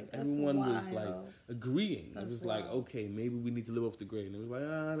 Yeah, it's like everyone was like agreeing. That's it was wild. like, okay, maybe we need to live off the grid. And it was like,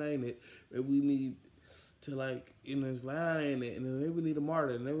 that ain't it. Maybe we need to like, it's like, ain't it. And then maybe we need a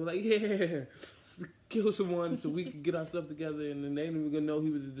martyr. And they were like, yeah, kill someone so we can get our stuff together. And then they didn't even know he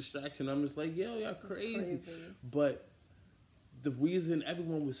was a distraction. I'm just like, yo, y'all crazy. But the reason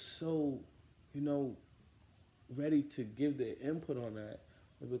everyone was so, ready to give their input on that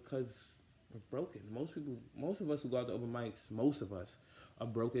was because we're broken. Most of us who go out to open mics, most of us are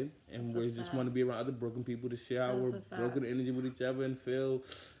broken, and we just want to be around other broken people to share our broken energy with each other and feel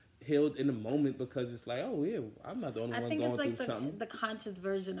healed in the moment, because it's like, oh yeah, I'm not the only one going through something. I think it's like the conscious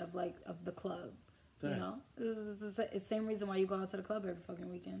version of the club. It's the same reason why you go out to the club every fucking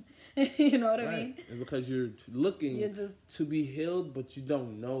weekend. You know what I mean? And because you're looking to be healed, but you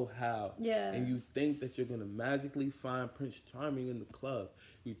don't know how. Yeah. And you think that you're going to magically find Prince Charming in the club.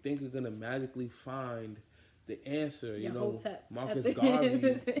 You think you're going to magically find the answer. Marcus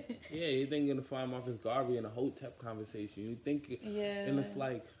Garvey. Yeah, you think you're going to find Marcus Garvey in a Hotep conversation. You think, and it's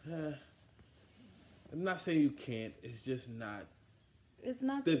like, I'm not saying you can't. It's just not. It's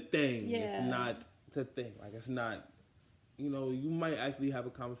not the thing. Yeah. It's not the thing. Like, it's not, you might actually have a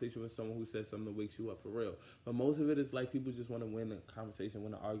conversation with someone who says something that wakes you up for real. But most of it is like people just want to win a conversation,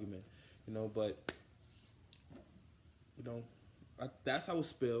 win an argument, but, that's our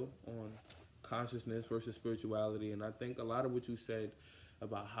spill on consciousness versus spirituality. And I think a lot of what you said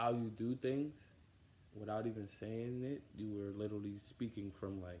about how you do things without even saying it, you were literally speaking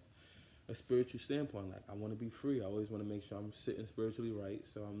from like a spiritual standpoint. Like, I want to be free. I always want to make sure I'm sitting spiritually right.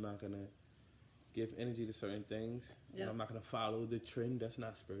 So I'm not going to give energy to certain things. Yep. I'm not going to follow the trend. That's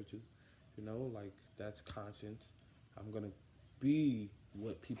not spiritual. Like, that's conscience. I'm going to be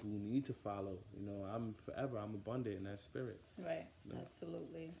what people need to follow. I'm abundant in that spirit. Right.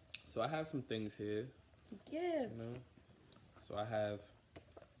 Absolutely. So I have some things here. Gifts. So I have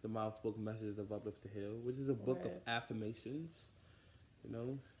the Mouth Book Messages of Uplift to Heal, which is a book of affirmations.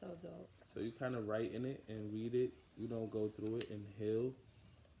 So dope. So you kind of write in it and read it. You don't go through it and heal.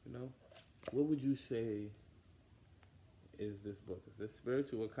 What would you say is this book? Is this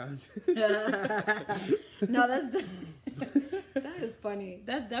spiritual or conscious? No, that is funny.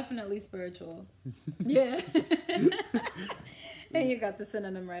 That's definitely spiritual. Yeah. And you got the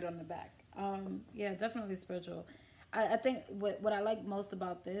synonym right on the back. Yeah, definitely spiritual. I think what I like most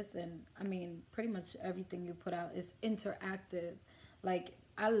about this, and I mean pretty much everything you put out, is interactive. Like,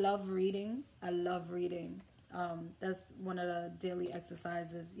 I love reading. That's one of the daily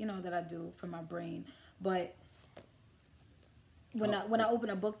exercises, that I do for my brain. But when I open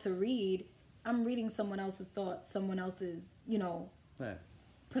a book to read, I'm reading someone else's thoughts, someone else's, Right.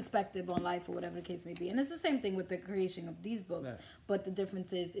 perspective on life or whatever the case may be. And it's the same thing with the creation of these books, Right. but the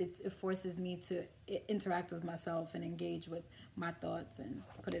difference is it forces me to interact with myself and engage with my thoughts and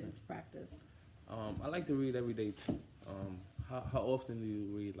put it into practice. I like to read every day too. How often do you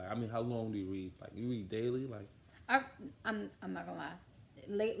read? Like, I mean, how long do you read? Like, you read daily? Like, I'm not gonna lie.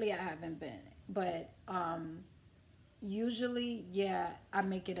 Lately, I haven't been, but usually, yeah, I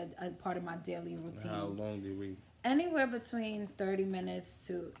make it a part of my daily routine. how long do you read? Anywhere between 30 minutes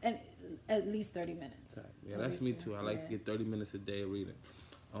to and at least 30 minutes. Okay. Yeah, that's me too. I like to get 30 minutes a day of reading.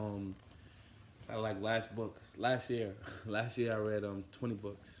 I like last year I read 20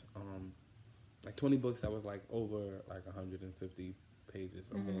 books. Like 20 books that was like over like 150 pages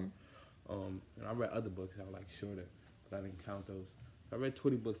or more. And I read other books that were like shorter, but I didn't count those. I read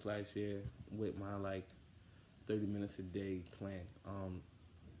 20 books last year with my like 30 minutes a day plan.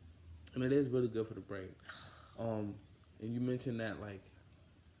 And it is really good for the brain. And you mentioned that like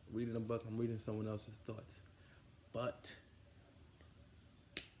reading a book, I'm reading someone else's thoughts. But,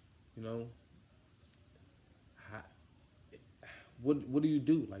 what do you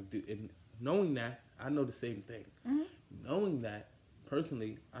do? Like, and knowing that, I know the same thing. Mm-hmm. Knowing that,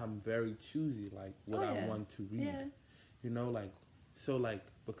 personally, I'm very choosy, like, what I want to read. Yeah.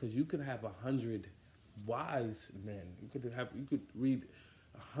 Because you could have 100 wise men. You could read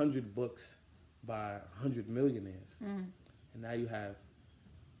 100 books by 100 millionaires. Mm. And now you have,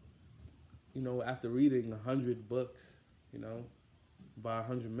 after reading 100 books, by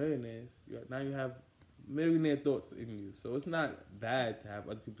 100 millionaires, now you have millionaire thoughts in you. So it's not bad to have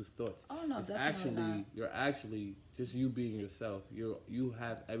other people's thoughts. Oh no, it's definitely not. You're actually just you being yourself. You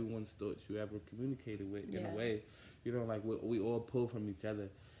have everyone's thoughts you ever communicated with in a way. Like we all pull from each other.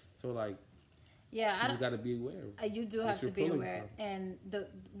 So like, yeah, you just got to be aware. You do have to be aware. From. And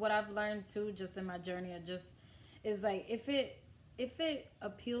what I've learned too, just in my journey, is like if it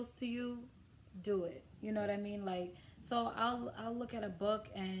appeals to you, do it. You know what I mean? Like, so I'll look at a book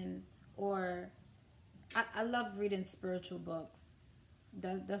or I love reading spiritual books.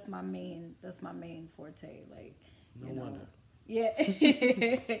 That's my main forte. Like, no wonder. Yeah,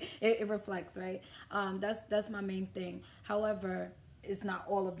 it reflects, right? That's my main thing. However, it's not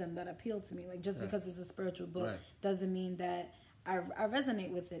all of them that appeal to me. Like, just because it's a spiritual book doesn't mean that I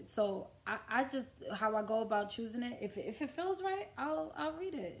resonate with it. So I just, how I go about choosing it, if it feels right, I'll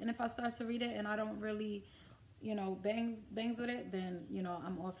read it. And if I start to read it and I don't really, bangs with it, then,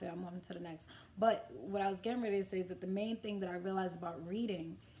 I'm off it. I'm on to the next. But what I was getting ready to say is that the main thing that I realized about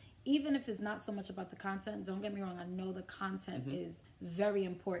reading, even if it's not so much about the content, don't get me wrong, I know the content is very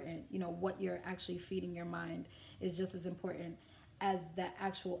important. What you're actually feeding your mind is just as important as the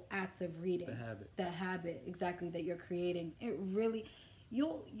actual act of reading. The habit, exactly, that you're creating. It really,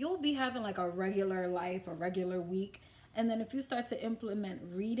 you'll be having like a regular life, a regular week. And then if you start to implement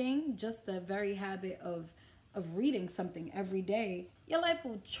reading, just the very habit of reading something every day, your life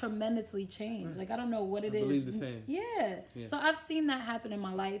will tremendously change. Right. Like, I don't know what it is. I believe the same. Yeah. So I've seen that happen in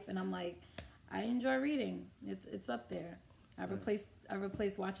my life, and I'm like, I enjoy reading. It's up there. I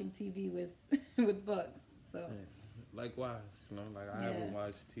replaced watching TV with with books. So. Yeah. Likewise, I haven't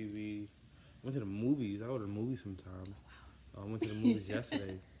watched TV. Went to the movies. I go to the movies sometimes. I went to the movies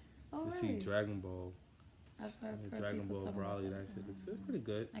yesterday to see Dragon Ball. I've heard Dragon Ball Broly, that shit. It's pretty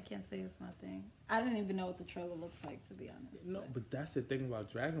good. I can't say it's my thing. I didn't even know what the trailer looks like, to be honest. No, but that's the thing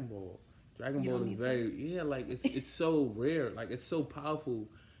about Dragon Ball. Dragon Ball is very like it's so rare. Like, it's so powerful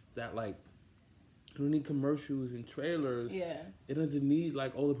that like you don't need commercials and trailers. Yeah. It doesn't need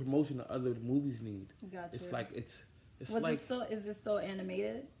like all the promotion that other movies need. Gotcha. It's like is it still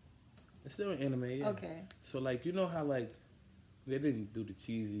animated? It's still animated. Okay. So like, how like they didn't do the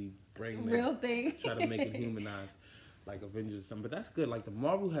cheesy brain real thing. Try to make it humanized like Avengers or something. But that's good. Like, the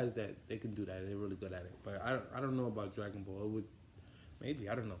Marvel has that. They can do that. They're really good at it. But I don't know about Dragon Ball. It would, maybe,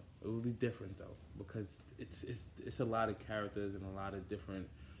 I don't know. It would be different though, because it's a lot of characters and a lot of different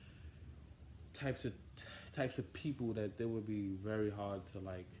types of people that they would be very hard to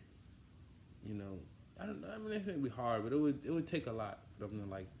like, I don't know. I mean, it would be hard, but it would take a lot for them to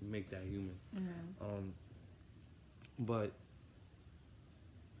like make that human. Mm-hmm. But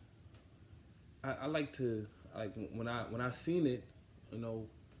I like to, like, when I seen it,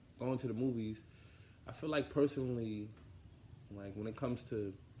 going to the movies, I feel like personally, like, when it comes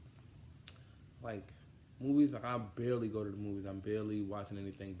to like movies, like, I barely go to the movies. I'm barely watching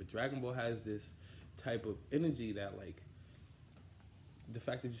anything. But Dragon Ball has this type of energy that, like, the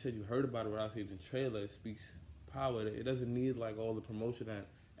fact that you said you heard about it without seeing the trailer speaks power. It doesn't need like all the promotion that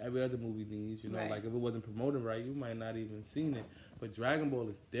every other movie needs. You know, Right. like if it wasn't promoted right, you might not even seen it. But Dragon Ball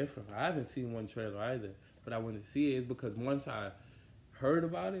is different. I haven't seen one trailer either, but I went to see it because once I heard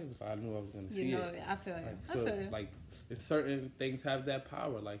about it, so I knew I was going to see You know, it. I feel you. Like, I so, feel you. like, certain things have that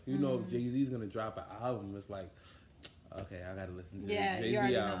power. Like, you know, if Jay-Z's going to drop an album, it's like, okay, I got to listen to Yeah, the you Jay-Z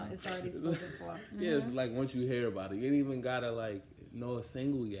already album. know. It's already spoken for. Yeah, it's like once you hear about it, you ain't even got to, like, know a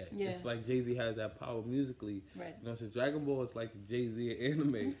single yet. Yeah. It's like Jay-Z has that power musically. Right. You know, so Dragon Ball is like the Jay-Z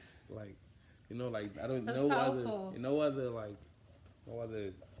anime. Like, you know, like, I don't That's know powerful. no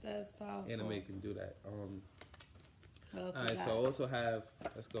other That's powerful. anime can do that. What else All we right, got? so I also have,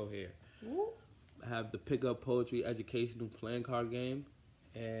 let's go here. Woo. I have the Pick Up Poetry Educational Playing Card Game,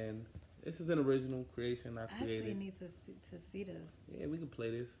 and this is an original creation I I actually created. need to see this. Yeah, we can play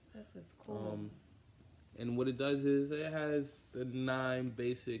this. This is cool. And what it does is it has the 9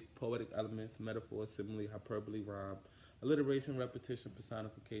 basic poetic elements: metaphor, simile, hyperbole, rhyme, alliteration, repetition,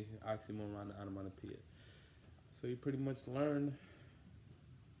 personification, oxymoron, and onomatopoeia. So you pretty much learn,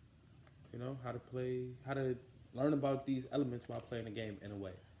 you know, how to learn about these elements while playing the game in a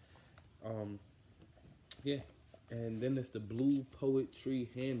way. Yeah, and then there's the Blue Poetry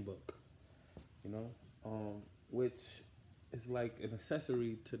Handbook, you know, which is like an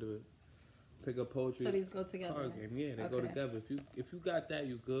accessory to the Pick Up Poetry. So these go together. Card game. Yeah, they go Okay. together. If you got that,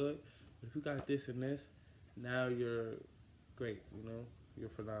 you good. But if you got this and this, now you're great. You know, you're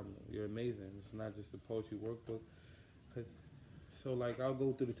phenomenal. You're amazing. It's not just a poetry workbook. So like, I'll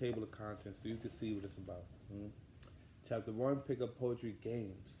go through the table of contents so you can see what it's about. Chapter 1: Pick Up Poetry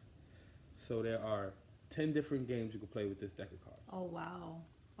Games. So there are 10 different games you can play with this deck of cards. Oh wow.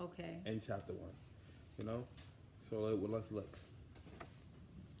 Okay. In chapter 1, you know. So let's look.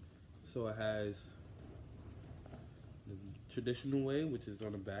 So it has the traditional way, which is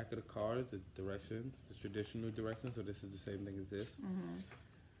on the back of the cards, the directions, the traditional directions. So this is the same thing as this.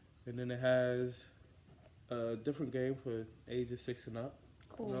 And then it has a different game for ages 6 and up.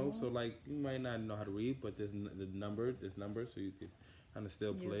 Cool. You know, so like you might not know how to read, but there's numbers, so you could kind of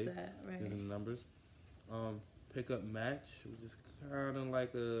still play Use that, right. using the numbers. Pick Up Match, which is kind of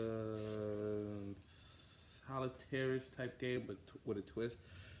like a solitaire type game, but with a twist.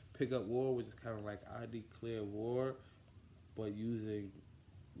 Pick Up War, which is kind of like I Declare War, but using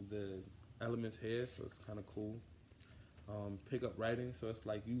the elements here, so it's kind of cool. Pick Up Writing, so it's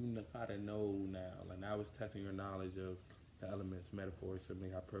like you gotta know now. Like now it's testing your knowledge of the elements, metaphor, simile,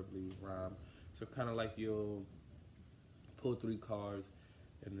 hyperbole, rhyme. So kind of like you'll pull 3 cards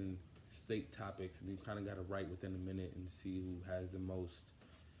and then state topics, and you kind of got to write within a minute and see who has the most.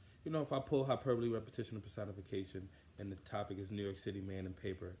 You know, if I pull hyperbole, repetition, and personification, and the topic is New York City man and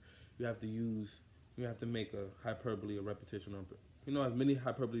paper, you have to make a hyperbole, a repetition, or, you know, as many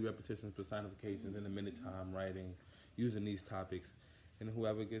hyperbole, repetitions, personifications in a minute time writing using these topics, and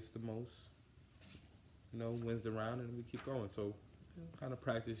whoever gets the most, you know, wins the round, and we keep going. So kind of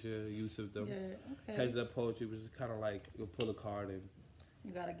practice your use of them. Yeah, okay. Heads Up Poetry, which is kind of like you'll pull a card and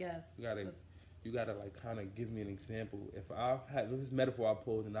You gotta guess. you gotta like kind of give me an example. If this metaphor I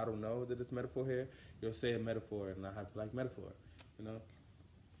pulled and I don't know that it's metaphor here, you'll say a metaphor and I have to like metaphor, you know.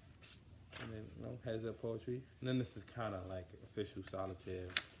 And then, you know, Heads Up Poetry, and then this is kind of like official solitaire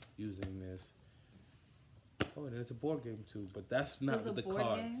using this. Oh, and it's a board game too, but that's not There's with a the board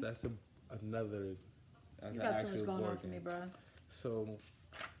cards. game? That's another. That's You an got too actual much going board on for me, game. bro. So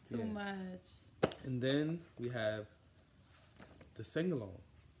Too yeah. much. And then we have the sing-along.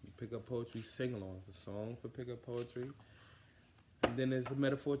 Pick Up Poetry sing-along. It's a song for Pick Up Poetry. And then there's the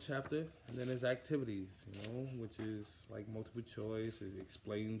metaphor chapter. And then there's activities, you know, which is like multiple choice. It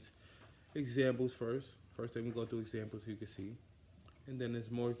explains examples first. First thing we go through examples so you can see. And then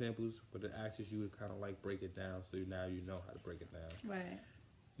there's more examples, but it asks you to kind of like break it down. So now you know how to break it down. Right.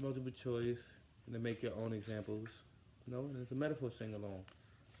 Multiple choice. And then make your own examples. You know, and it's a metaphor sing-along.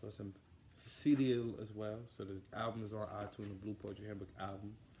 So it's a CD as well. So the album is on iTunes, the Blue Poetry Handbook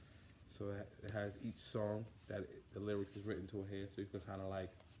album. So it has each song that the lyrics is written to a head, so you can kind of like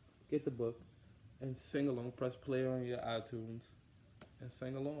get the book and sing along. Press play on your iTunes and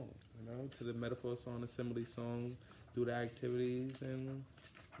sing along, you know, to the metaphor song, the simile song, do the activities and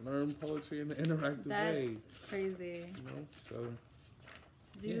learn poetry in an interactive way. That's crazy. You know, so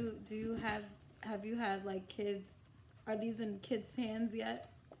Do you have you had like kids? Are these in kids' hands yet?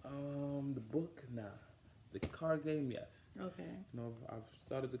 the book, nah. The card game, yes. Okay. You know,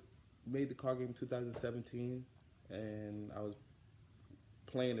 I've made the card game in 2017, and I was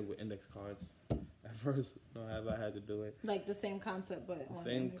playing it with index cards. At first, you know, I had to do it. Like the same concept, but on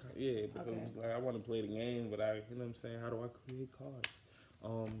index. Yeah, because Okay. it was like I want to play the game, but you know what I'm saying? How do I create cards?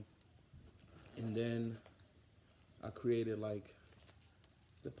 And then I created like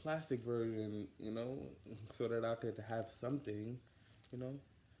the plastic version, so that I could have something, you know.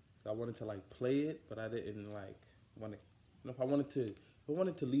 I wanted to like play it, but I didn't like want to. If I wanted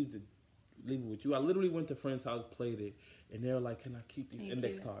to leave it with you, I literally went to friends' house, played it, and they were like, "Can I keep these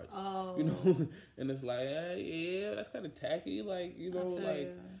index cards?" Oh, And it's like, yeah, that's kind of tacky, like like.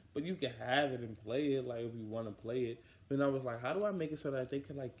 you. But you can have it and play it, like if you want to play it. But then I was like, how do I make it so that they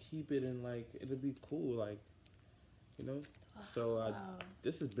can like keep it and like it'll be cool, like, you know? So Wow.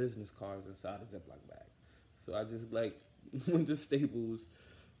 this is business cards inside a Ziploc bag. So I just like went to Staples,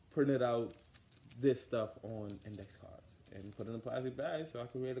 printed out this stuff on index cards and put it in a plastic bag so I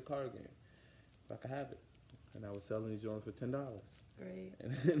could create a card game, so I could have it. And I was selling these joints for $10, Great.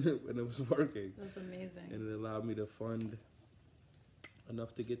 and it was working. That's amazing. And it allowed me to fund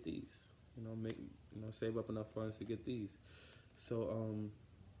enough to get these, save up enough funds to get these. So,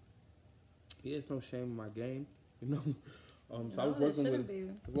 yeah, it's no shame in my game, So No, I was there working shouldn't be.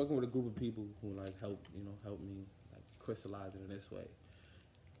 with a group of people who like helped me like crystallize it in this way.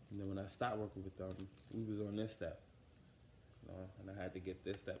 And then when I stopped working with them, we was on this step, and I had to get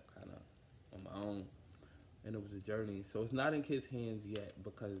this step kind of on my own. And it was a journey. So it's not in kids' hands yet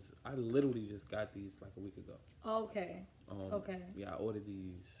because I literally just got these like a week ago. Okay. Okay. Yeah, I ordered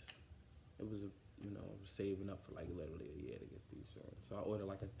these. It was I was saving up for like literally a year to get these joints. So I ordered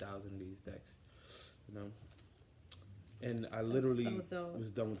like 1,000 of these decks, And I literally so dope.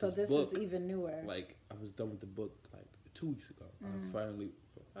 was done with So this this book. is even newer. Like I was done with the book like 2 weeks ago. I finally,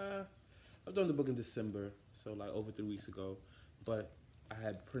 I was done with the book in December, so like over 3 weeks ago. But I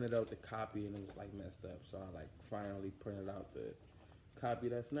had printed out the copy and it was like messed up, so I like finally printed out the copy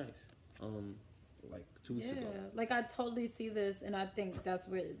that's nice. Like 2 weeks ago. Like I totally see this, and I think that's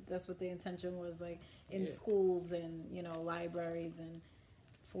what the intention was, like in Yeah. schools and libraries and that's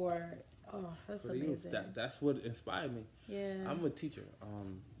For the youth. amazing. That's what inspired me. Yeah, I'm a teacher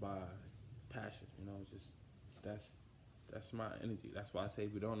by passion. Just that's my energy. That's why I say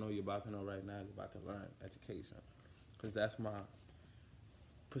if you don't know, you're about to know right now. You're about to learn education, because that's my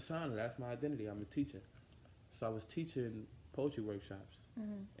persona. That's my identity. I'm a teacher. So I was teaching poetry workshops,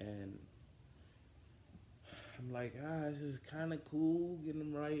 and I'm like, this is kind of cool, getting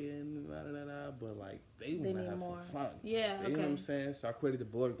them writing, but like they want to need have more. some fun. Yeah, You know what I'm okay. saying? So I created the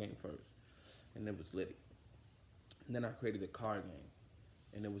board game first, and it was Litty. And then I created the card game,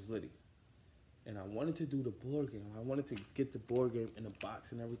 and it was Litty. And I wanted to do the board game. I wanted to get the board game in a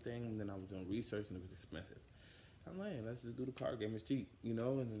box and everything, and then I was doing research, and it was expensive. I'm like, let's just do the card game. It's cheap, And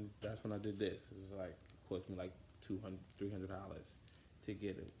then that's when I did this. It was like, it cost me like $200, $300 to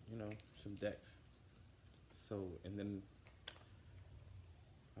get it, some decks. So, and then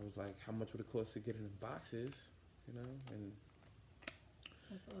I was like, how much would it cost to get it in boxes, and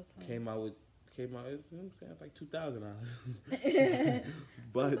that's awesome. came out, like $2,000.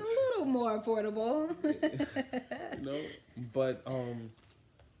 But it's a little more affordable. But I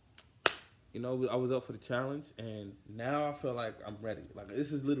was up for the challenge, and now I feel like I'm ready. Like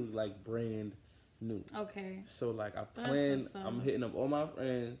this is literally like brand new. Okay. So like I plan, I'm hitting up all my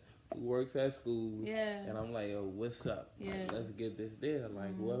friends who works at school. Yeah. And I'm like, yo, what's up? Yeah. Like, let's get this there.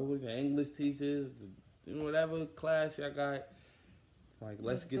 Like, whoever the English teachers, whatever class y'all got, like,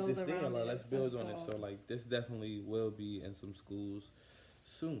 let's get this there. Like, let's build on it. So, like, this definitely will be in some schools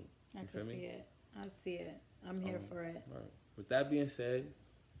soon. I can see it. I see it. I'm here for it. Right. With that being said,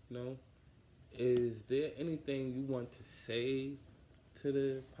 is there anything you want to say to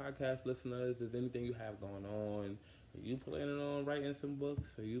the podcast listeners? Is there anything you have going on? Are you planning on writing some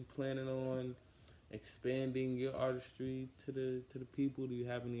books? Are you planning on expanding your artistry to the people? Do you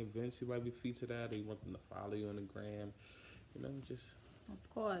have any events you might be featured at? Or you want them to follow you on the gram? Just... Of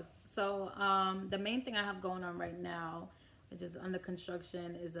course. So the main thing I have going on right now, which is under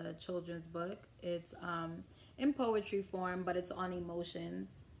construction, is a children's book. It's in poetry form, but it's on emotions.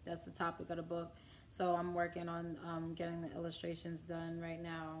 That's the topic of the book. So I'm working on getting the illustrations done right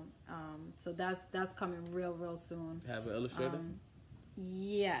now. So that's coming real soon. Have an illustrator?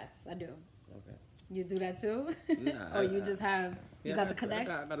 Yes, I do. Okay. You do that too? Nah, or you just have you got the connect?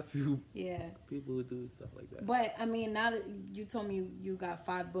 I got a few people who do stuff like that. But I mean, now that you told me you got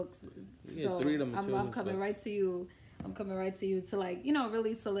 5 books, so 3 of them. I'm coming right to you. I'm coming right to you to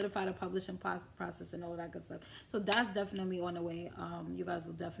really solidify the publishing process and all that good stuff. So that's definitely on the way. You guys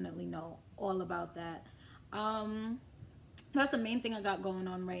will definitely know all about that. That's the main thing I got going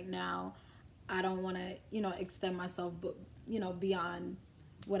on right now. I don't want to, extend myself, beyond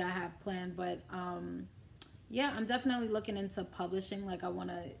what I have planned. But I'm definitely looking into publishing. Like I want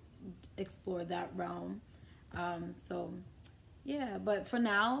to explore that realm. So Yeah, but for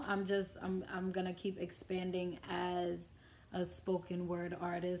now, I'm gonna keep expanding as a spoken word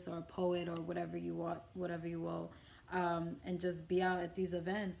artist or a poet or whatever you want, whatever you will, and just be out at these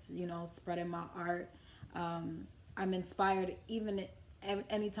events. You know, spreading my art. I'm inspired even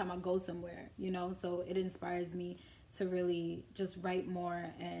anytime I go somewhere. You know, so it inspires me to really just write more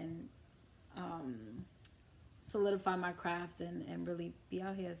and solidify my craft and really be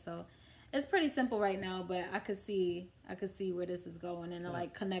out here. So it's pretty simple right now, but I could see where this is going, and it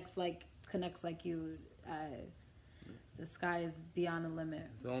like connects like you. The sky is beyond the limit.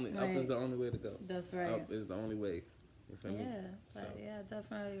 It's only right. Up is the only way to go. That's right. Up is the only way. You feel me? So, yeah,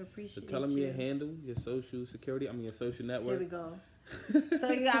 definitely appreciate. So telling me your handle, your social security, your social network. Here we go.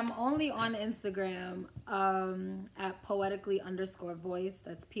 So yeah, I'm only on Instagram at poetically_voice.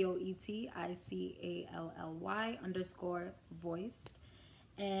 That's POETICALLY _voice.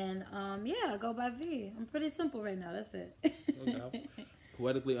 And yeah, I go by V. I'm pretty simple right now. That's it. Okay.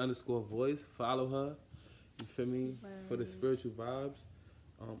 Poetically_voice. Follow her. You feel me? Right. For the spiritual vibes.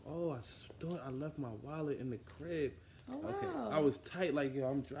 I thought I left my wallet in the crib. Oh, wow. Okay. I was tight, like, yo,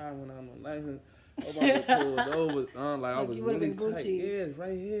 I'm driving on the license. I was pulled over. Like I was really tight. Yeah,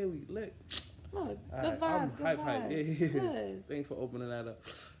 right here. We lit. Look, All good right, vibes, good vibes. Yeah. Good. Thanks for opening that up.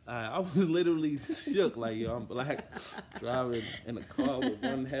 I was literally shook, like, yo, I'm black, driving in a car with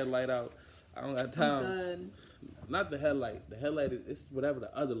one headlight out. I don't got time. Done. Not the headlight. The headlight is it's whatever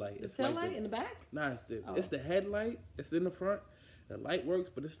the other light. The It's tail like light in the back? Nah, it's the headlight. It's in the front. The light works,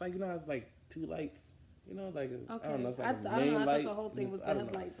 but it's like, you know, it's like two lights. You know, like Okay. I don't know. It's like I a don't main know. I light. thought the whole thing was the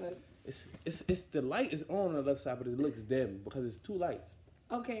headlight, but It's the light is on the left side, but it looks dim because it's two lights.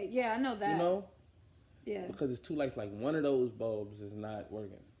 okay. Yeah, I know that. You know. Yeah. Because it's two lights. Like one of those bulbs is not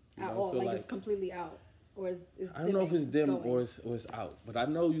working. You At know? all, So like it's completely out, or is I don't know if it's dim going. or it's out, but I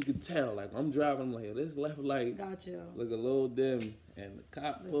know you can tell. Like I'm driving, I'm like, this left light Gotcha. look a little dim, and the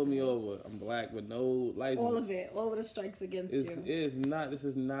cop pulled me over. I'm black with no license. All of it, all of the strikes against you. This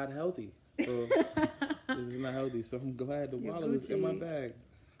is not healthy. So this is not healthy. So I'm glad the wallet was in my bag.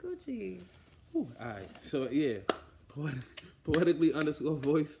 Gucci. Whew. All right. So yeah,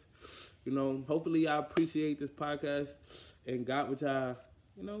 poetically_voice. You know, hopefully y'all appreciate this podcast and got what y'all,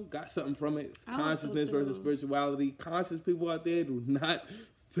 you know, got something from it. Consciousness versus spirituality. Conscious people out there do not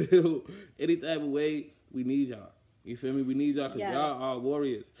feel any type of way. We need y'all. You feel me? We need y'all because y'all are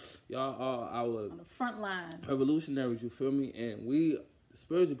warriors. Y'all are our on the front line revolutionaries. You feel me? And we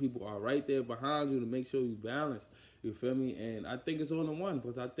spiritual people are right there behind you to make sure you balance. You feel me? And I think it's all in one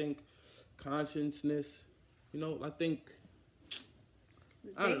because I think consciousness, you know, I think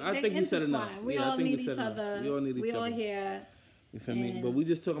you said enough. We all need each other. We all need each other. We all here. You feel me? But we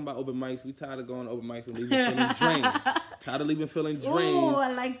just talking about open mics. We tired of going to open mics and leaving feeling drained. Tired of leaving feeling drained. Oh,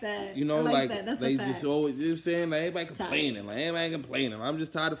 I like that. You know, I like that. That's they a fact. just always, you know what I'm saying? Like everybody complaining. I'm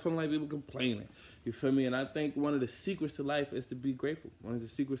just tired of feeling like people complaining. You feel me? And I think one of the secrets to life is to be grateful. One of the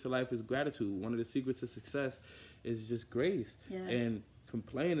secrets to life is gratitude. One of the secrets to success is just grace. Yeah. And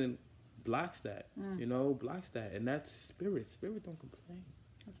complaining blocks that. You know, blocks that. And that's spirit. Spirit don't complain.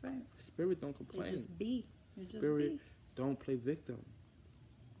 That's right. Spirit don't complain. You just be. Spirit don't play victim.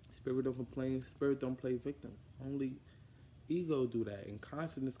 Spirit don't complain. Spirit don't play victim. Only ego do that. And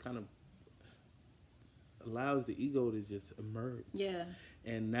consciousness kind of allows the ego to just emerge. Yeah.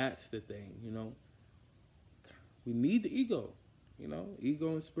 And that's the thing, you know. We need the ego. You know,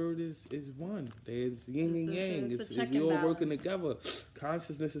 ego and spirit is one. There's yin and yang. We all working together.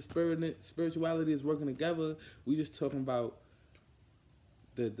 Consciousness and spirituality is working together. We just talking about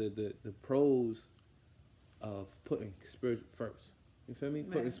the pros of putting spirit first. You feel me?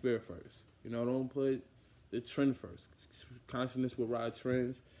 Right. Putting spirit first. You know, don't put the trend first. Consciousness will ride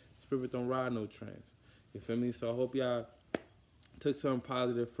trends. Spirit don't ride no trends. You feel me? So I hope y'all took something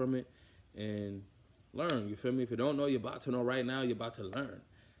positive from it and learn. You feel me? If you don't know, you're about to know right now. You're about to learn.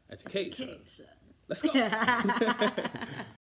 Education. Let's go.